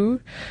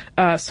you.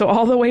 So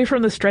all the way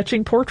from the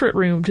stretching portrait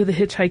room to the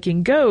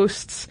hitchhiking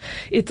ghosts,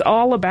 it's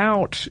all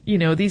about,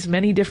 these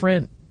many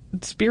different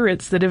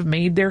spirits that have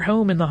made their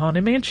home in the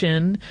Haunted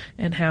Mansion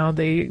and how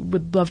they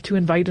would love to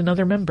invite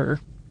another member,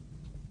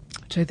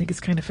 which I think is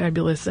kind of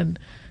fabulous and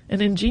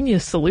an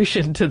ingenious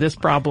solution to this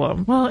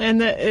problem. Well,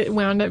 and it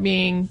wound up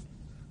being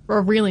a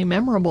really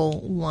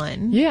memorable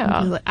one.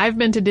 Yeah. I've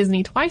been to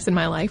Disney twice in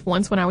my life,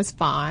 once when I was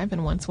 5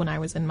 and once when I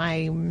was in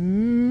my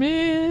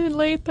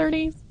late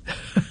 30s.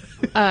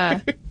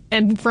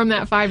 And from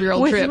that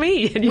 5-year-old with trip.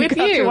 Me. And you got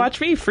to watch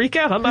me freak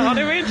out on the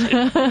Haunted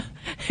Mansion.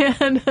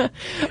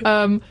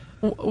 And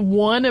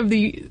one of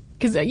the,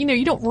 because,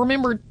 you don't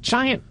remember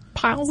giant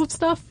piles of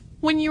stuff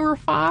when you were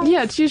 5.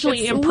 Yeah, it's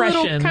usually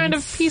impressions. Little kind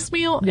of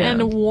piecemeal. Yeah.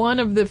 And one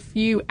of the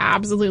few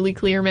absolutely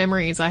clear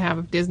memories I have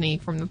of Disney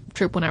from the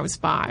trip when I was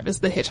 5 is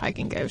the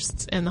hitchhiking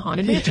ghosts and the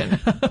Haunted Mansion.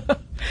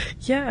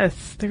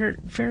 Yes, they're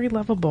very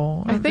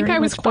lovable. I think I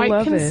was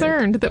quite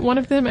concerned that one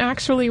of them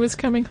actually was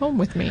coming home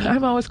with me.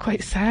 I'm always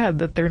quite sad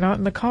that they're not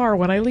in the car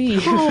when I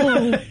leave.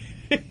 Oh.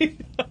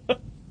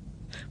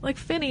 Like,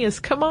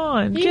 Phineas, come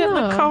on, get in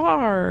the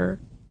car.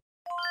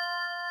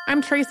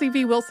 I'm Tracy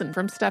V. Wilson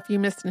from Stuff You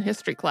Missed in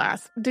History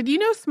Class. Did you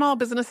know small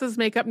businesses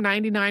make up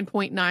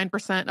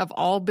 99.9% of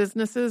all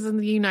businesses in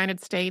the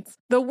United States?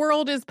 The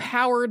world is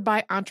powered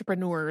by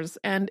entrepreneurs,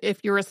 and if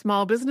you're a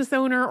small business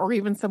owner or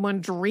even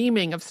someone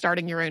dreaming of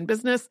starting your own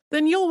business,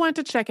 then you'll want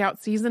to check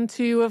out Season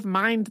 2 of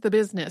Mind the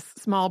Business,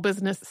 Small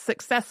Business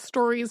Success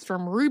Stories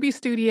from Ruby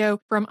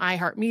Studio, from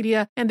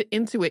iHeartMedia, and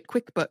Intuit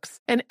QuickBooks.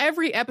 And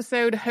every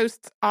episode,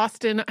 hosts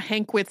Austin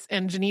Hankwitz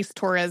and Janice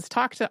Torres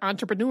talk to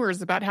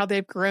entrepreneurs about how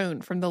they've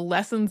grown from the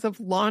lessons of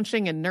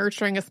launching and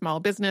nurturing a small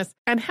business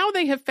and how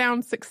they have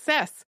found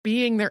success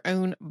being their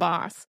own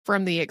boss.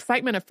 From the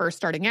excitement of first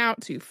starting out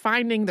to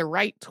finding the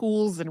right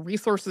tools and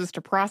resources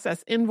to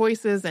process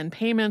invoices and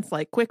payments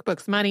like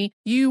QuickBooks Money,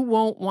 you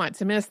won't want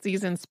to miss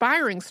these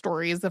inspiring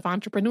stories of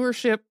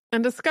entrepreneurship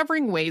and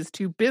discovering ways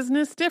to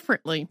business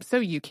differently so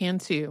you can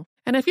too.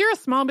 And if you're a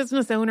small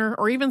business owner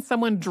or even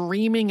someone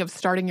dreaming of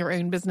starting your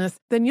own business,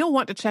 then you'll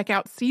want to check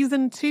out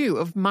Season 2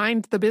 of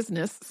Mind the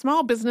Business,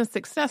 Small Business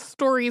Success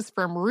Stories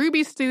from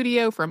Ruby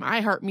Studio, from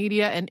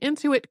iHeartMedia, and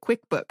Intuit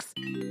QuickBooks.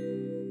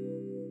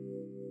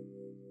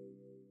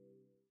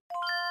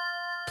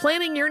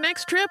 Planning your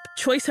next trip?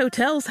 Choice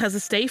Hotels has a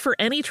stay for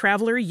any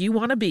traveler you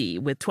want to be,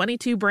 with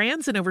 22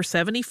 brands and over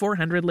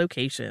 7,400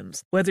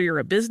 locations. Whether you're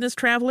a business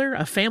traveler,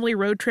 a family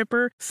road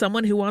tripper,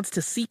 someone who wants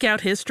to seek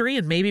out history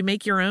and maybe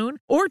make your own,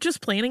 or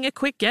just planning a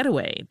quick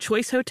getaway,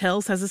 Choice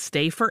Hotels has a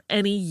stay for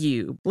any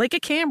you. Like a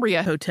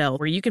Cambria Hotel,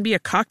 where you can be a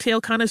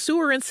cocktail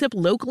connoisseur and sip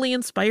locally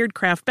inspired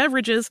craft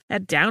beverages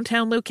at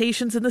downtown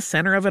locations in the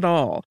center of it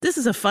all. This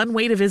is a fun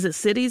way to visit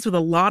cities with a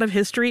lot of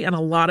history and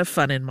a lot of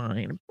fun in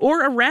mind.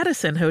 Or a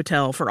Radisson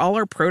Hotel, for all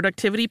our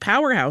productivity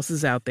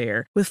powerhouses out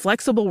there. With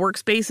flexible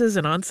workspaces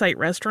and on-site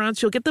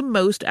restaurants, you'll get the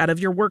most out of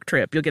your work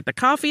trip. You'll get the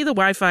coffee, the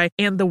Wi-Fi,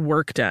 and the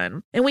work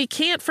done. And we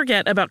can't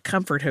forget about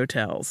comfort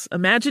hotels.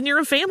 Imagine you're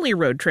a family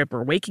road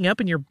tripper, waking up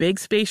in your big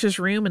spacious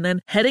room and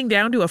then heading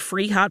down to a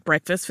free hot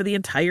breakfast for the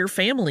entire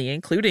family,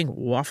 including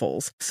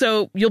waffles.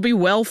 So you'll be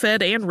well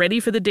fed and ready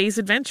for the day's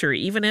adventure,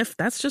 even if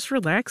that's just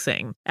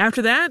relaxing.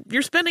 After that,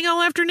 you're spending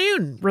all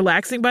afternoon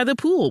relaxing by the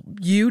pool.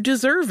 You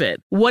deserve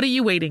it. What are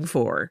you waiting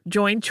for?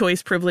 Join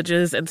Choice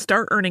Privileges and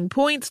start earning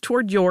points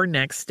toward your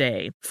next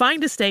stay.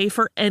 Find a stay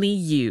for any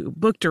you.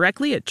 Book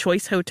directly at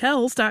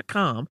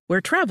choicehotels.com, where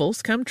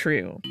travels come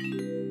true.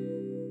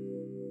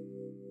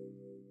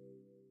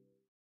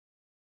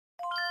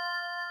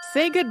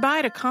 Say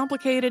goodbye to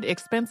complicated,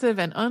 expensive,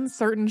 and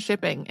uncertain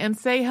shipping, and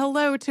say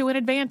hello to an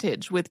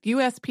advantage with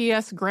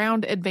USPS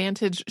Ground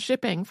Advantage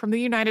shipping from the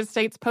United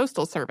States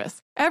Postal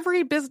Service.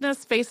 Every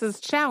business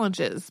faces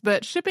challenges,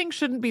 but shipping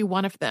shouldn't be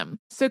one of them.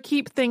 So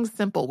keep things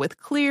simple with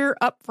clear,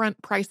 upfront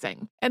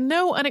pricing. And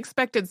no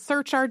unexpected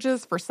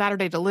surcharges for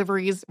Saturday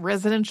deliveries,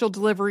 residential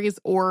deliveries,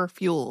 or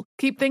fuel.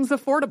 Keep things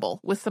affordable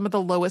with some of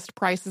the lowest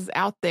prices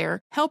out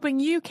there, helping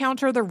you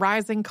counter the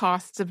rising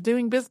costs of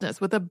doing business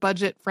with a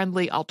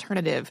budget-friendly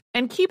alternative.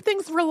 And keep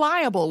things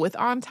reliable with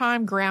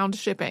on-time ground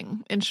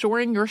shipping,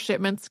 ensuring your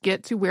shipments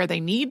get to where they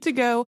need to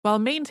go while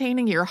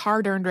maintaining your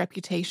hard-earned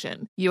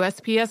reputation.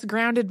 USPS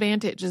Ground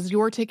Advantage is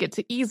your ticket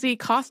to easy,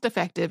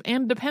 cost-effective,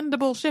 and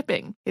dependable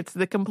shipping. It's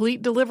the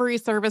complete delivery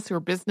service your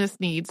business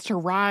needs to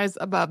rise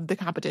above the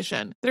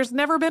competition. There's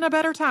never been a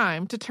better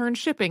time to turn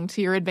shipping to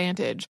your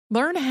advantage.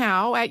 Learn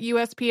how at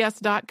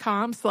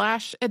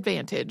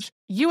USPS.com/advantage.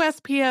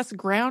 USPS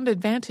Ground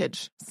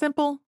Advantage.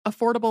 Simple,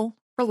 affordable,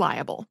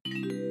 reliable.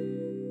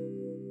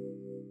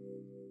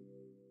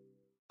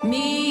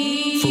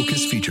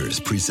 Focus Features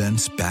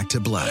presents Back to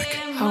Black.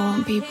 I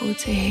want people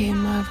to hear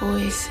my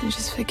voice and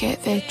just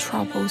forget their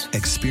troubles.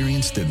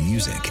 Experience the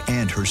music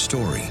and her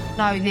story.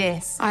 Know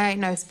this. I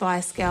ain't no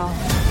Spice Girl.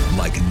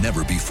 Like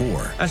never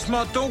before. That's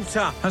my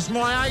daughter. That's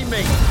my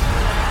Amy.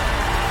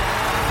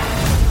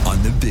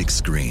 On the big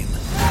screen.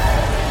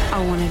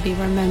 I want to be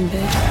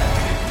remembered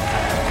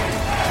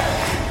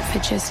for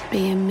just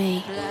being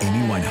me.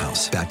 Amy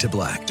Winehouse, Back to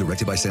Black,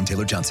 directed by Sam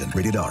Taylor Johnson.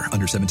 Rated R,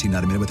 under 17,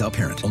 not a minute without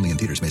parent. Only in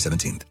theaters May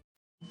 17th.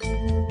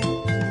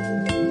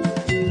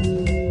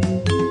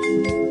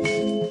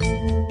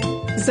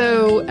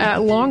 So,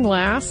 at long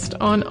last,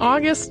 on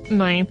August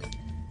 9th,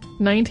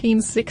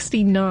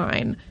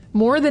 1969,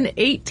 more than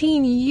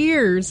 18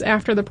 years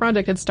after the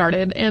project had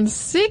started, and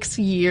 6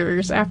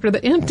 years after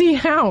the empty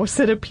house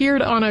had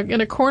appeared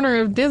in a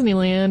corner of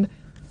Disneyland,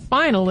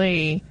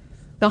 finally,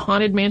 the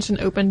Haunted Mansion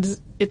opened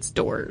its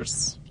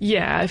doors.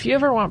 Yeah, if you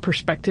ever want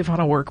perspective on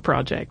a work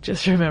project,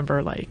 just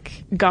remember,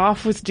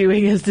 Goff was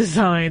doing his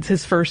designs,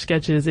 his first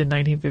sketches in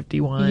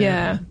 1951.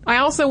 Yeah. I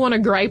also want to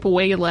gripe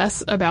way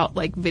less about,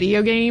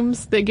 video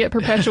games that get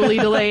perpetually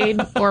delayed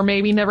or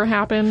maybe never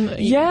happen.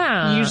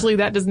 Yeah. Usually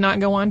that does not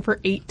go on for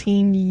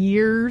 18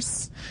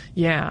 years.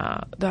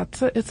 Yeah,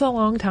 it's a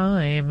long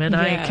time. And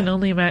Yeah. I can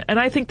only imagine, and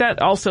I think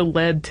that also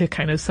led to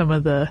kind of some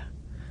of the,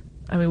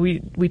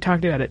 we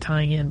talked about it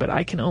tying in, but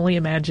I can only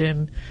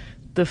imagine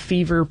the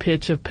fever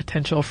pitch of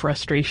potential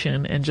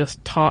frustration and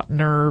just taut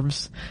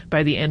nerves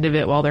by the end of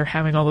it while they're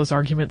having all those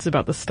arguments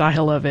about the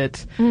style of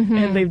it. Mm-hmm.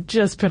 And they've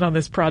just been on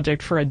this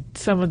project for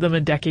some of them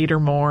a decade or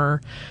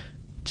more.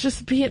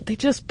 They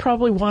just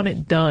probably want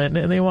it done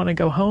and they want to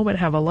go home and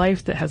have a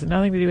life that has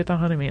nothing to do with the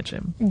Haunted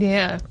Mansion.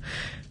 Yeah.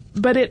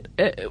 But it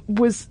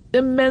was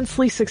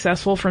immensely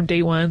successful from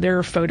day one. There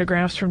are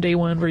photographs from day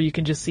one where you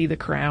can just see the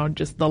crowd,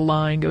 just the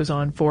line goes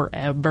on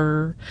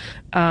forever.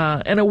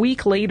 And a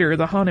week later,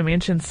 the Haunted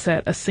Mansion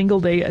set a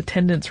single-day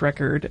attendance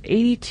record.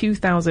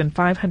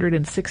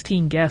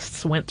 82,516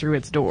 guests went through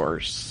its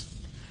doors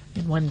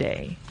in one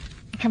day.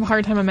 I have a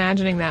hard time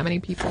imagining that many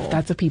people.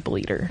 That's a people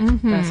eater.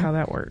 Mm-hmm. That's how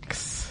that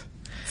works.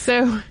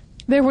 So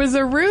there was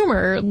a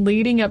rumor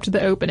leading up to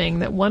the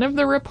opening that one of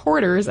the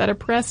reporters at a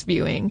press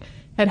viewing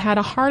had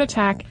a heart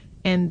attack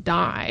and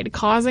died,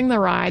 causing the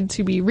ride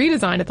to be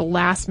redesigned at the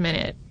last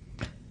minute.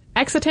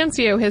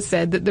 Exitencio has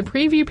said that the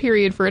preview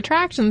period for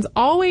attractions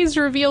always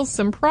reveals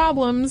some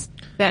problems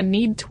that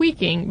need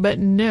tweaking, but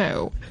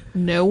no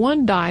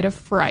one died of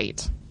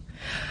fright.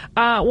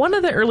 One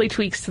of the early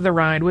tweaks to the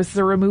ride was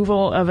the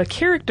removal of a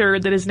character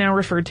that is now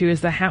referred to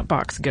as the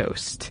Hatbox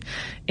Ghost.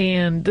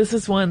 And this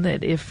is one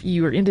that if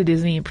you are into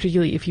Disney, and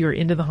particularly if you are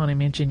into the Haunted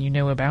Mansion, you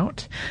know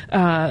about.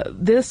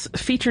 This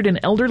featured an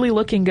elderly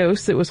looking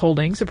ghost that was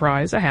holding,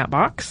 surprise, a hat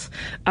box.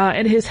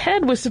 And his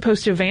head was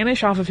supposed to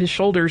vanish off of his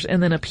shoulders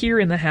and then appear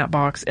in the hat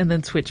box and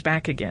then switch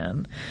back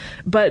again.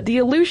 But the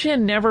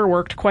illusion never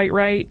worked quite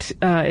right.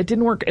 It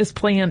didn't work as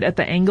planned at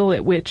the angle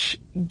at which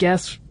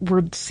guests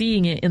were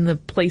seeing it in the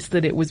place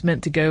that it was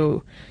meant to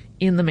go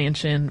in the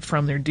mansion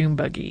from their doom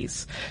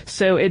buggies.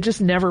 So it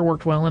just never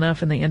worked well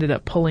enough and they ended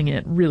up pulling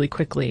it really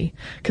quickly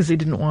because they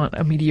didn't want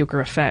a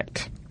mediocre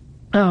effect.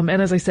 And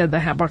as I said, the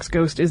Hatbox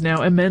Ghost is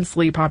now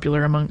immensely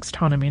popular amongst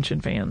Haunted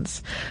Mansion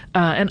fans.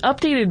 An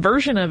updated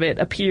version of it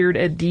appeared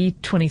at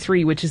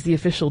D23, which is the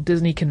official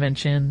Disney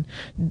convention,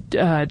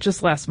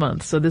 just last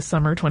month. So this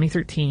summer,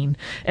 2013.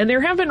 And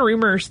there have been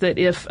rumors that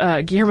if,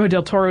 Guillermo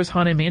del Toro's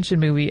Haunted Mansion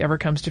movie ever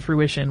comes to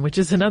fruition, which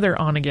is another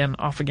on again,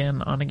 off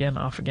again, on again,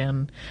 off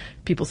again.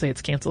 People say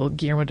it's canceled.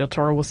 Guillermo del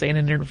Toro will say in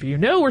an interview,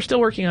 no, we're still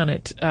working on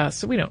it.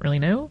 So we don't really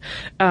know.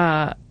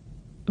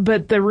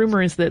 But the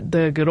rumor is that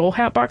the good old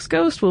Hatbox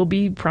Ghost will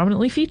be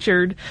prominently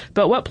featured,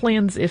 but what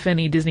plans, if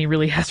any, Disney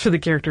really has for the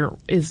character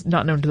is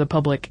not known to the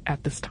public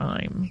at this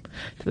time,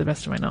 to the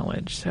best of my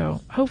knowledge.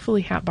 So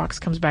hopefully Hatbox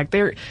comes back.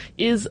 There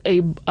is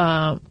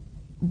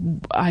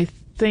I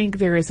think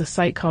there is a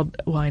site called,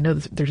 well, I know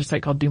there's a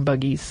site called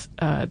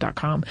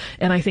doombuggies.com,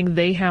 and I think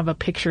they have a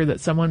picture that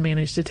someone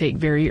managed to take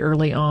very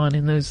early on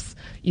in those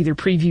either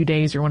preview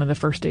days or one of the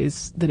first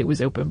days that it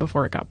was open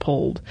before it got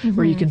pulled,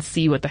 where you can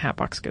see what the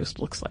Hatbox Ghost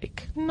looks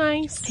like.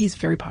 Nice. He's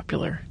very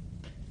popular.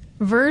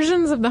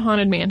 Versions of the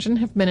Haunted Mansion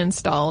have been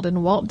installed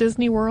in Walt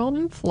Disney World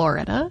in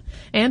Florida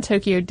and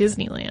Tokyo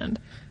Disneyland.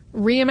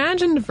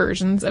 Reimagined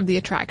versions of the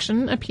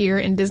attraction appear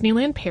in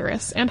Disneyland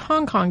Paris and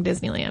Hong Kong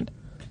Disneyland.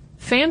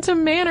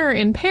 Phantom Manor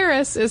in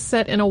Paris is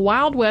set in a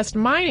Wild West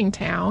mining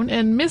town,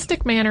 and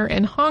Mystic Manor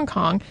in Hong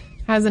Kong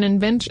has an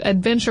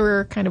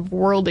adventurer kind of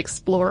world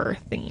explorer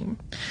theme.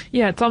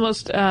 Yeah, it's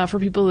almost, for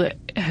people that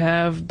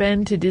have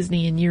been to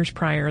Disney in years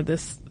prior,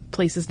 this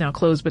place is now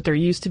closed, but there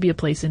used to be a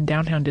place in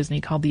downtown Disney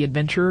called the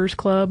Adventurers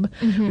Club,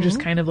 which is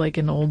kind of like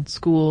an old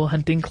school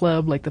hunting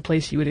club, like the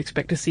place you would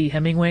expect to see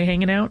Hemingway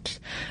hanging out.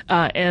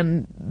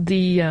 And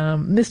the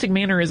Mystic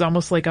Manor is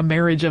almost like a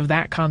marriage of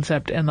that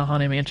concept and the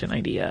Haunted Mansion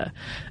idea.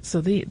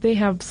 So they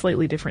have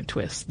slightly different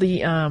twists. The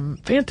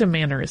Phantom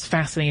Manor is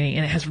fascinating,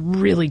 and it has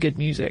really good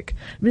music.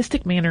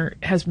 Mystic Manor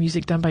has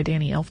music done by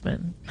Danny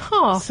Elfman.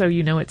 Huh. So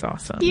you know it's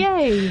awesome.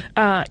 Yay!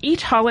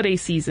 Each holiday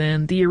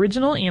season, the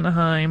original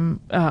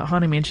Anaheim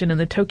Haunted Mansion and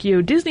the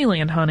Tokyo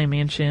Disneyland Haunted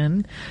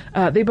Mansion,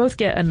 they both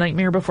get a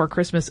Nightmare Before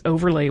Christmas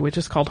overlay, which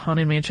is called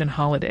Haunted Mansion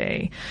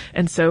Holiday.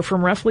 And so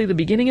from roughly the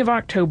beginning of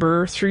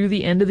October through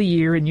the end of the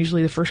year, and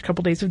usually the first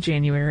couple days of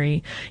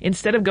January,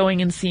 instead of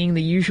going and seeing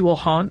the usual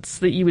haunts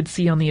that you would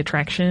see on the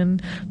attraction,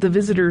 the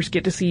visitors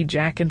get to see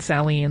Jack and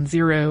Sally and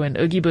Zero and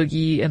Oogie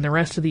Boogie and the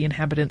rest of the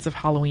inhabitants of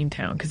Halloween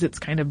Town, because it's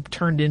kind of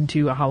turned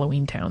into a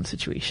Halloween Town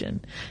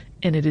situation.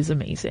 And it is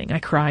amazing. I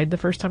cried the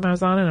first time I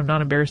was on it. I'm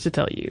not embarrassed to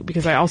tell you,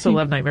 because I also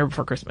love Nightmare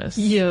Before Christmas.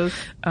 Yes.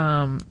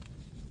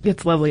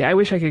 It's lovely. I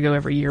wish I could go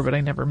every year, but I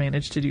never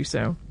managed to do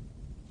so.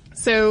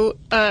 So,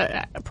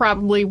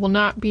 probably will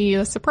not be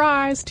a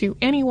surprise to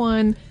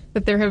anyone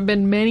that there have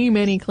been many,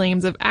 many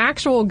claims of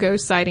actual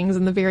ghost sightings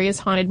in the various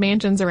haunted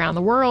mansions around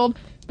the world,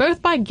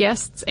 both by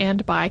guests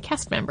and by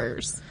cast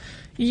members.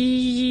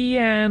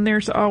 Yeah, and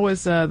there's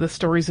always the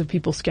stories of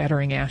people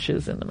scattering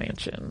ashes in the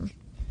mansion.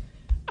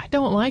 I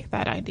don't like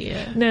that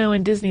idea. No,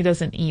 and Disney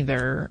doesn't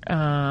either.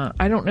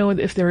 I don't know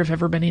if there have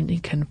ever been any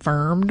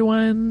confirmed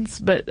ones,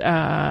 but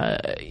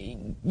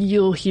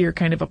you'll hear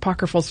kind of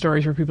apocryphal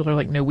stories where people are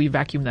like, no, we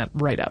vacuumed that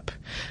right up.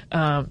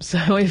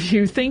 So if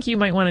you think you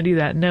might want to do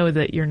that, know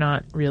that you're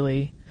not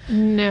really.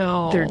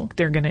 No.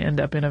 They're going to end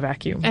up in a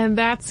vacuum. And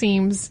that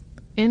seems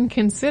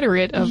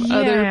inconsiderate of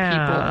other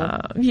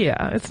people.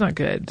 Yeah, it's not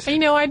good. You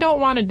know, I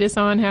don't want to diss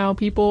on how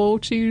people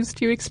choose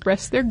to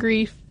express their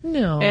grief.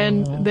 No.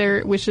 And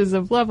their wishes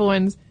of loved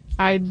ones.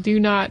 I do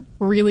not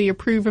really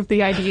approve of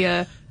the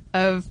idea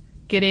of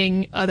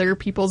getting other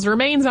people's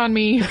remains on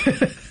me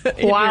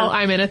while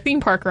I'm in a theme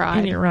park ride.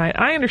 And you're right.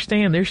 I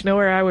understand. There's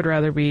nowhere I would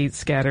rather be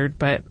scattered,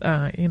 but,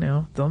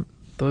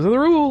 those are the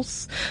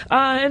rules.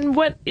 And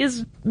what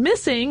is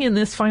missing in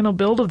this final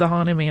build of the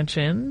Haunted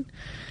Mansion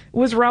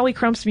was Raleigh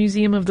Crump's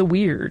Museum of the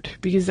Weird,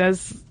 because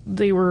as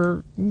they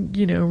were,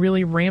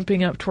 really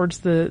ramping up towards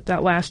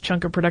that last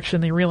chunk of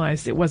production, they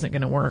realized it wasn't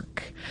going to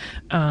work.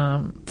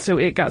 So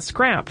it got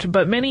scrapped,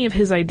 but many of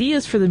his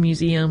ideas for the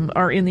museum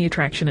are in the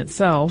attraction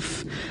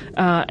itself.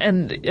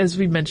 And as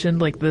we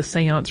mentioned, like the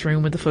seance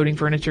room with the floating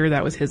furniture,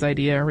 that was his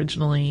idea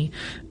originally.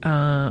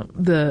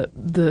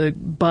 The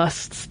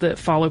busts that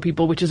follow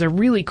people, which is a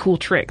really cool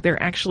trick.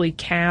 They're actually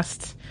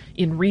cast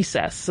in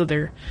recess, so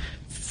they're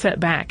set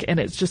back, and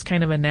it's just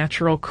kind of a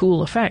natural,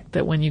 cool effect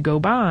that when you go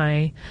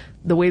by,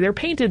 the way they're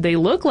painted, they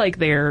look like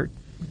they're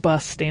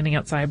busts standing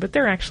outside, but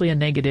they're actually a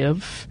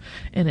negative,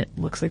 and it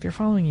looks like they're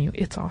following you.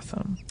 It's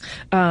awesome.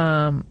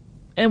 And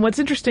what's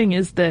interesting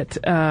is that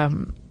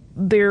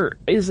there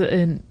is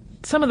in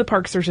some of the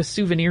parks, there's a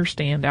souvenir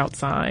stand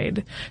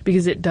outside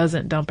because it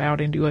doesn't dump out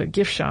into a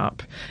gift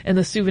shop, and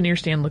the souvenir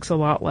stand looks a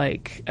lot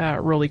like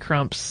Rolly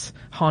Crump's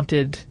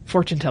haunted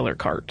fortune teller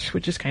cart,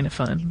 which is kind of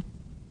fun.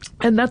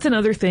 And that's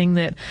another thing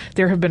that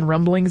there have been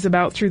rumblings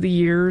about through the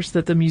years,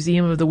 that the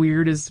Museum of the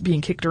Weird is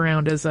being kicked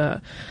around as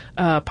a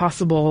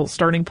possible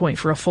starting point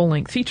for a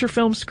full-length feature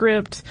film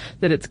script,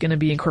 that it's going to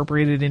be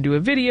incorporated into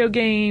a video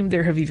game.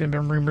 There have even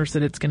been rumors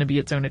that it's going to be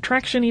its own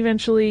attraction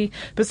eventually,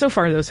 but so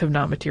far those have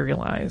not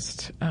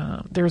materialized.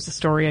 There was a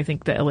story, I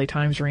think the LA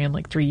Times ran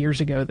like 3 years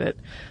ago, that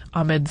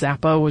Ahmed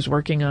Zappa was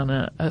working on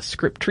a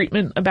script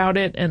treatment about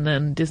it, and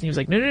then Disney was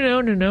like,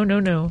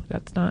 no,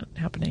 that's not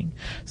happening.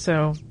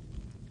 So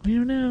I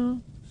don't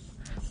know.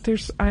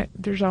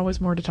 There's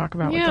always more to talk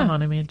about with the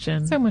Haunted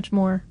Mansion. So much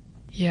more.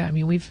 Yeah, I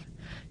mean, we've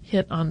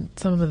hit on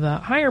some of the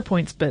higher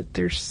points, but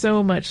there's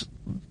so much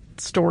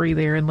story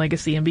there and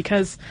legacy. And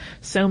because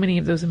so many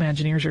of those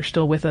Imagineers are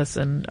still with us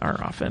and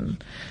are often,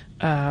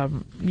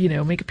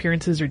 make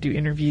appearances or do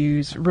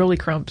interviews. Rolly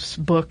Crump's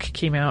book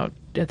came out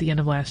at the end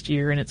of last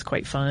year, and it's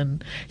quite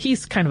fun.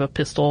 He's kind of a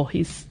pistol.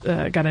 He's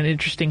got an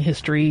interesting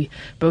history,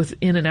 both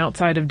in and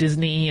outside of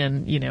Disney,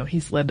 and,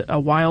 he's led a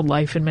wild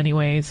life in many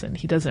ways, and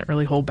he doesn't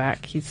really hold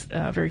back. He's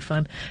very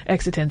fun.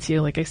 X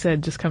Atencio, like I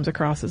said, just comes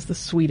across as the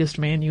sweetest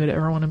man you would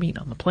ever want to meet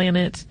on the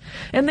planet.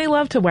 And they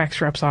love to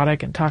wax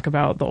rhapsodic and talk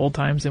about the old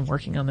times and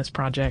working on this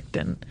project.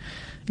 And,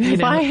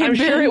 I'm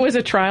sure it was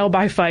a trial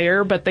by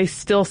fire, but they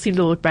still seem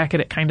to look back at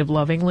it kind of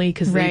lovingly,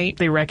 because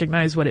they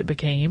recognize what it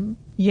became.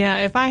 Yeah,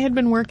 if I had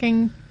been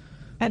working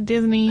at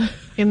Disney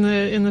in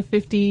the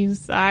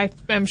 50s,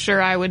 I'm sure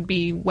I would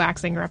be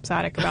waxing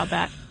rhapsodic about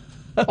that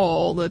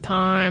all the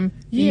time,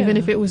 even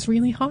if it was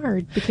really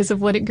hard because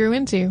of what it grew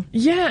into.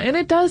 Yeah, and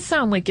it does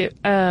sound like it.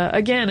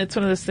 Again, it's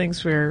one of those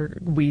things where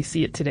we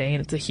see it today,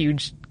 and it's a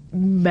huge,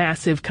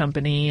 massive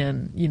company,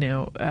 and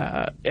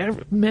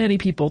many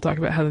people talk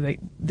about how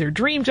their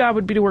dream job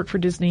would be to work for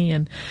Disney,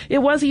 and it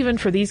was even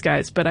for these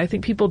guys, but I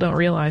think people don't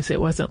realize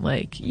it wasn't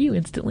like you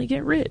instantly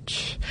get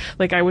rich.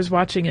 Like, I was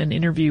watching an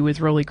interview with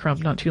Rolly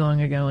Crump not too long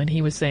ago, and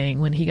he was saying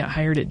when he got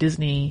hired at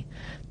Disney,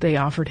 they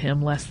offered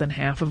him less than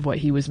half of what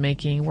he was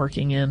making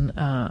working in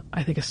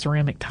I think a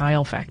ceramic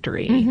tile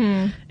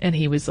factory. And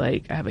he was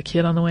like, I have a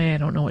kid on the way, I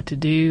don't know what to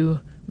do.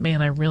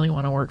 Man, I really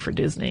want to work for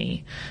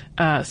Disney.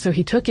 So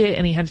he took it,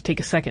 and he had to take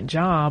a second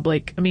job.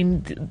 Like, I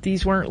mean,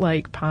 these weren't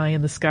like pie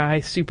in the sky,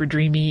 super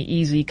dreamy,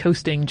 easy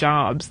coasting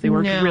jobs. They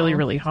worked really,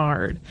 really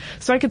hard.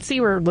 So I could see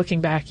where,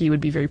 looking back, you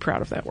would be very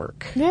proud of that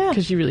work. Yeah.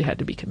 Because you really had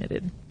to be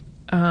committed.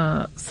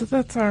 So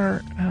that's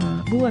our,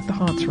 we'll let the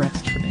haunts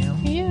rest for now.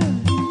 Yeah.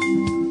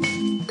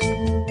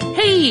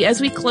 Hey, as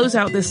we close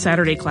out this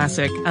Saturday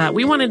Classic,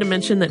 we wanted to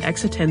mention that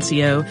X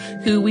Atencio,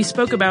 who we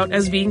spoke about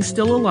as being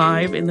still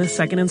alive in the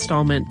second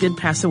installment, did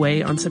pass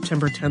away on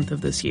September 10th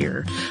of this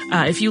year.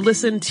 If you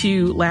listened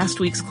to last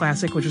week's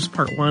Classic, which was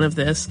part 1 of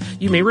this,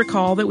 you may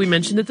recall that we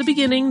mentioned at the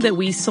beginning that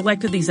we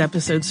selected these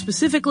episodes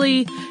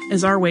specifically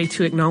as our way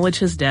to acknowledge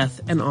his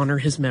death and honor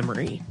his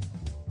memory.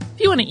 If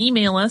you want to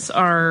email us,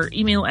 our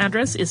email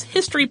address is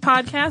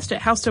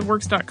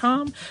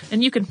historypodcast@howstuffworks.com,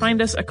 and you can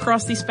find us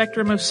across the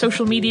spectrum of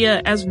social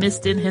media as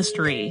Missed in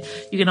History.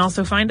 You can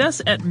also find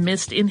us at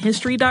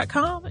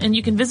missedinhistory.com, and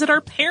you can visit our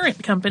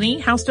parent company,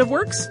 How Stuff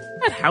Works,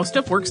 at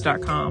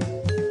howstuffworks.com.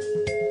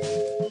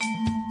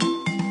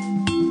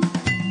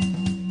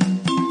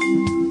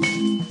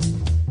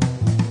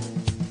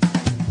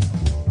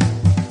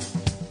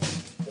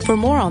 For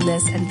more on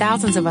this and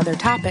thousands of other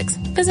topics,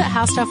 visit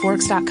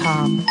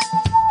howstuffworks.com.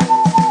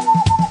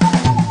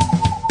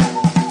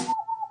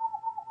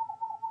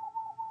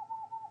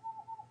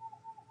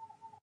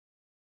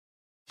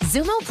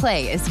 Xumo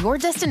Play is your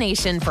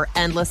destination for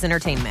endless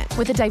entertainment.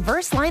 With a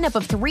diverse lineup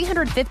of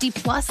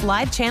 350-plus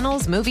live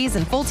channels, movies,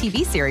 and full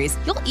TV series,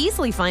 you'll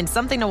easily find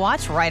something to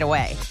watch right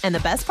away. And the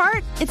best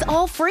part? It's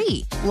all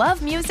free.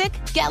 Love music?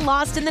 Get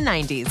lost in the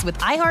 90s with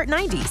iHeart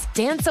 90s,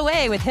 dance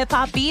away with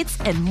hip-hop beats,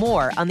 and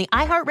more on the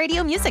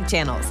iHeartRadio music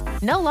channels.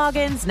 No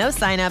logins, no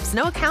signups,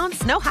 no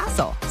accounts, no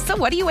hassle. So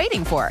what are you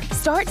waiting for?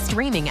 Start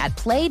streaming at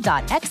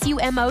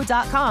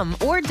play.xumo.com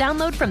or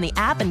download from the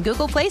app and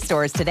Google Play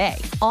stores today.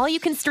 All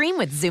you can stream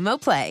with Xumo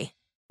Play.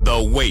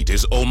 The wait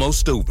is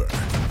almost over.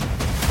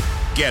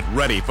 Get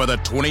ready for the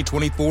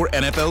 2024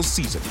 NFL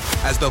season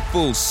as the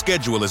full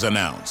schedule is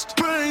announced.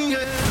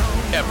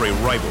 Every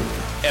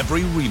rivalry,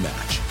 every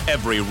rematch,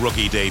 every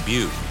rookie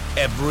debut,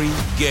 every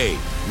game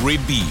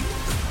revealed.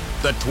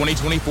 The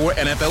 2024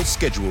 NFL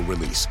schedule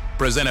release,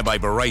 presented by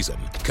Verizon,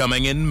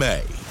 coming in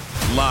May.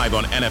 Live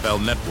on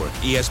NFL Network,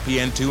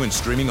 ESPN2, and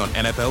streaming on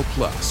NFL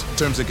Plus.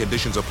 Terms and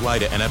conditions apply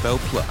to NFL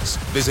Plus.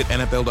 Visit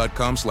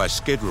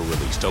NFL.com/schedule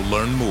release to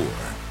learn more.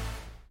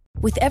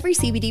 With every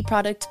CBD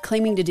product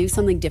claiming to do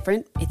something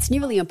different, it's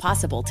nearly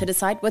impossible to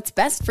decide what's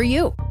best for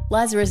you.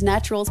 Lazarus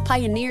Naturals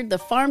pioneered the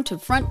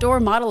farm-to-front-door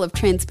model of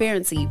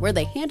transparency, where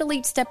they handle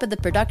each step of the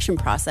production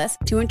process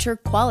to ensure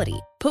quality,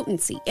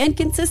 potency, and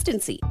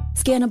consistency.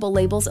 Scannable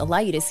labels allow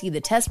you to see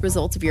the test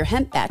results of your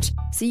hemp batch,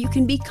 so you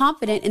can be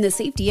confident in the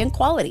safety and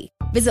quality.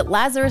 Visit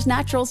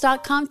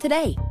LazarusNaturals.com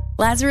today.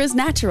 Lazarus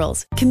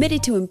Naturals,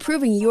 committed to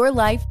improving your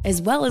life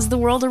as well as the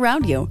world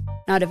around you.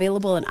 Not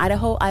available in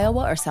Idaho,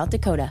 Iowa, or South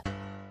Dakota.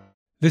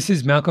 This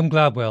is Malcolm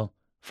Gladwell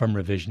from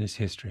Revisionist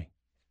History.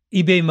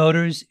 eBay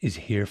Motors is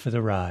here for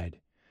the ride.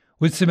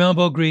 With some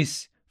elbow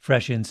grease,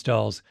 fresh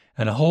installs,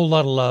 and a whole lot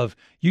of love,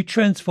 you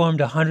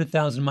transformed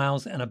 100,000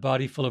 miles and a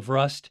body full of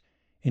rust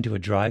into a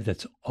drive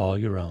that's all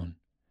your own.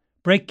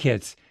 Brake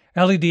kits,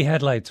 LED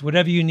headlights,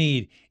 whatever you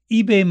need,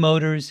 eBay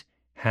Motors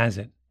has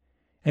it.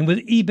 And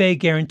with eBay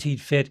Guaranteed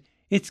Fit,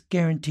 it's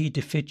guaranteed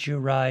to fit your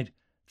ride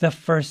the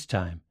first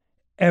time,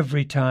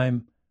 every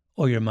time,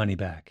 or your money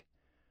back.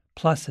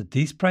 Plus, at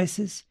these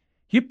prices,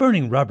 you're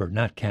burning rubber,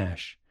 not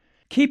cash.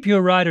 Keep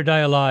your ride or die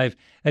alive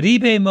at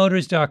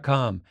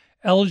ebaymotors.com.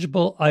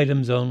 Eligible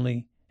items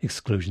only.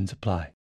 Exclusions apply.